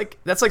like that's like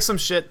some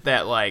shit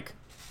that like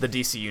the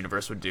DC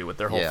universe would do with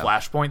their whole Yeah.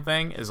 Flashpoint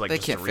thing. Is like They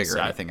just can't a figure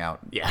reset. anything out.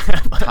 Yeah.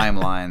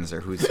 Timelines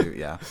or who's who.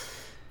 Yeah.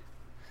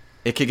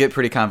 It could get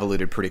pretty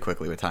convoluted pretty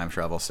quickly with time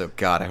travel. So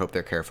God, I hope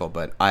they're careful.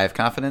 But I have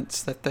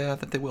confidence that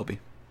they will be.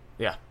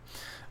 Yeah.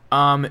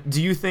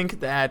 Do you think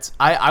that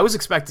I was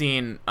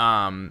expecting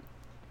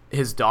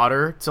his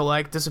daughter to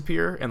like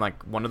disappear in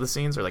like one of the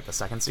scenes or like the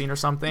second scene or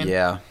something?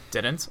 Yeah.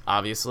 Didn't,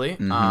 obviously.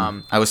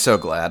 I was so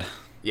glad.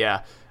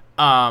 Yeah.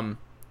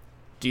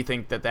 Do you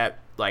think that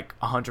like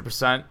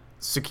 100%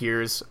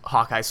 secures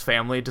Hawkeye's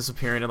family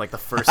disappearing in like the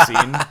first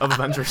scene of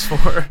Avengers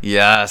 4?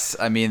 Yes,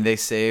 I mean they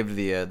saved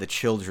the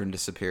children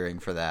disappearing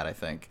for that. I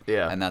think.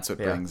 Yeah. And that's what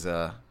Yeah. brings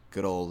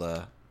good old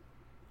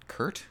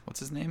Kurt. What's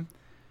his name?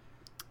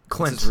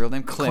 Clint. What's his real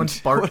name?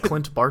 Clint.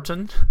 Clint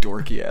Barton.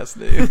 Dorky ass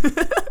name.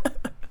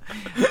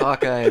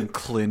 Hawkeye and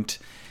Clint.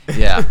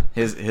 Yeah,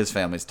 his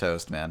family's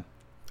toast, man.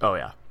 Oh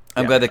yeah.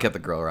 I'm Yeah. glad they kept the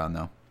girl around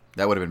though.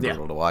 That would have been Yeah.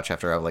 brutal to watch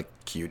after how like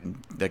cute and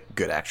like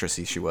good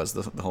actressy she was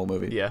the whole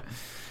movie. Yeah.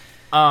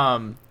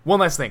 One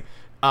last thing.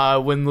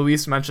 When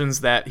Luis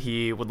mentions that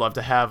he would love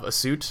to have a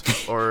suit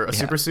or a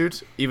super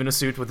suit, even a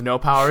suit with no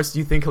powers, do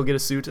you think he'll get a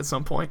suit at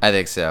some point? I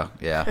think so.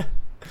 Yeah.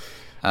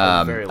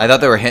 very I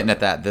thought they were hinting at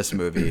that this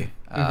movie.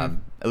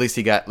 At least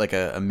he got like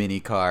a mini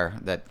car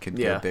that could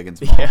Yeah. go big and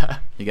small. Yeah.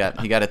 He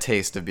got a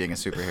taste of being a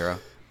superhero.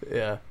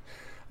 Yeah.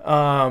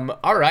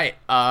 All right.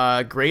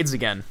 Grades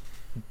again.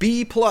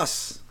 B+.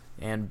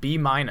 And B-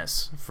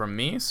 from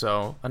me,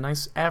 so a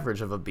nice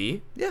average of a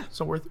B. Yeah.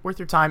 So worth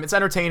your time. It's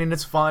entertaining.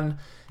 It's fun.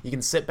 You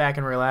can sit back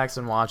and relax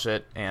and watch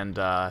it, and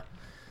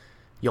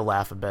you'll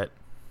laugh a bit.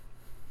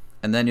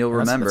 And then you'll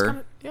That's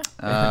remember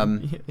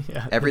kinda,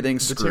 yeah.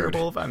 everything's the screwed.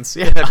 terrible events.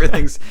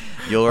 Yeah.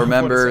 You'll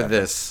remember happened.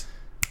 this.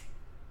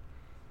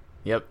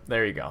 Yep,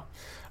 there you go.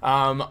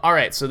 All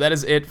right, so that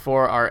is it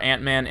for our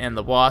Ant-Man and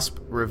the Wasp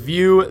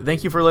review.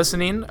 Thank you for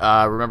listening.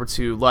 Remember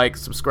to like,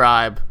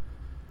 subscribe,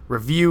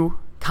 review,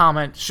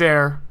 comment,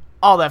 share,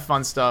 all that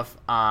fun stuff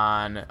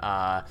on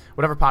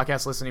whatever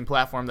podcast listening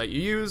platform that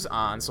you use,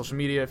 on social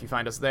media if you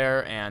find us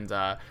there. And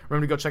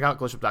remember to go check out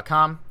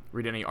glitchup.com,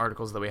 read any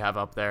articles that we have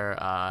up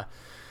there.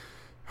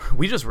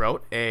 We just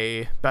wrote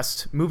a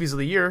best movies of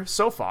the year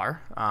so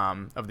far,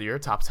 of the year,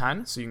 top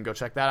 10. So you can go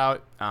check that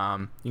out.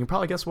 You can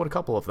probably guess what a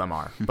couple of them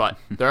are, but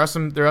there are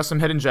some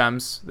hidden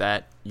gems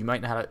that you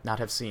might not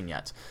have seen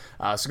yet.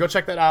 So go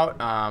check that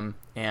out,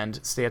 and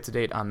stay up to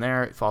date on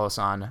there. Follow us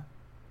on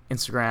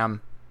Instagram,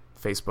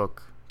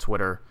 Facebook,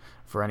 Twitter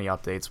for any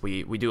updates.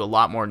 We do a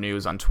lot more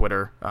news on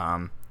Twitter,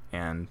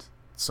 and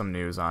some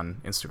news on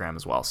Instagram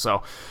as well.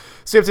 So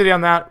stay up to date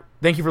on that.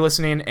 Thank you for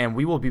listening, and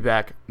we will be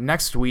back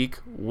next week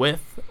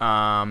with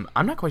I'm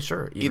not quite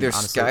sure. Either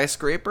honestly.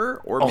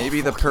 Skyscraper or maybe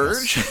The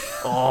Purge.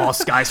 Yes. Oh,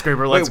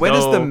 Skyscraper! Let's Wait, when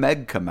go. does the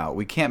Meg come out?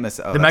 We can't miss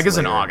it. Oh, The that's Meg is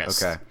in later.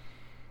 August. Okay.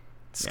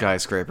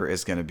 Skyscraper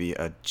is going to be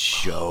a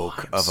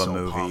joke I'm of a so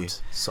movie.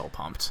 Pumped. So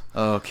pumped.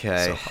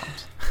 Okay. So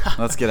pumped.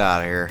 Let's get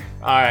out of here.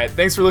 All right.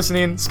 Thanks for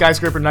listening.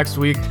 Skyscraper next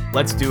week.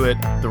 Let's do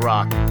it. The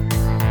Rock.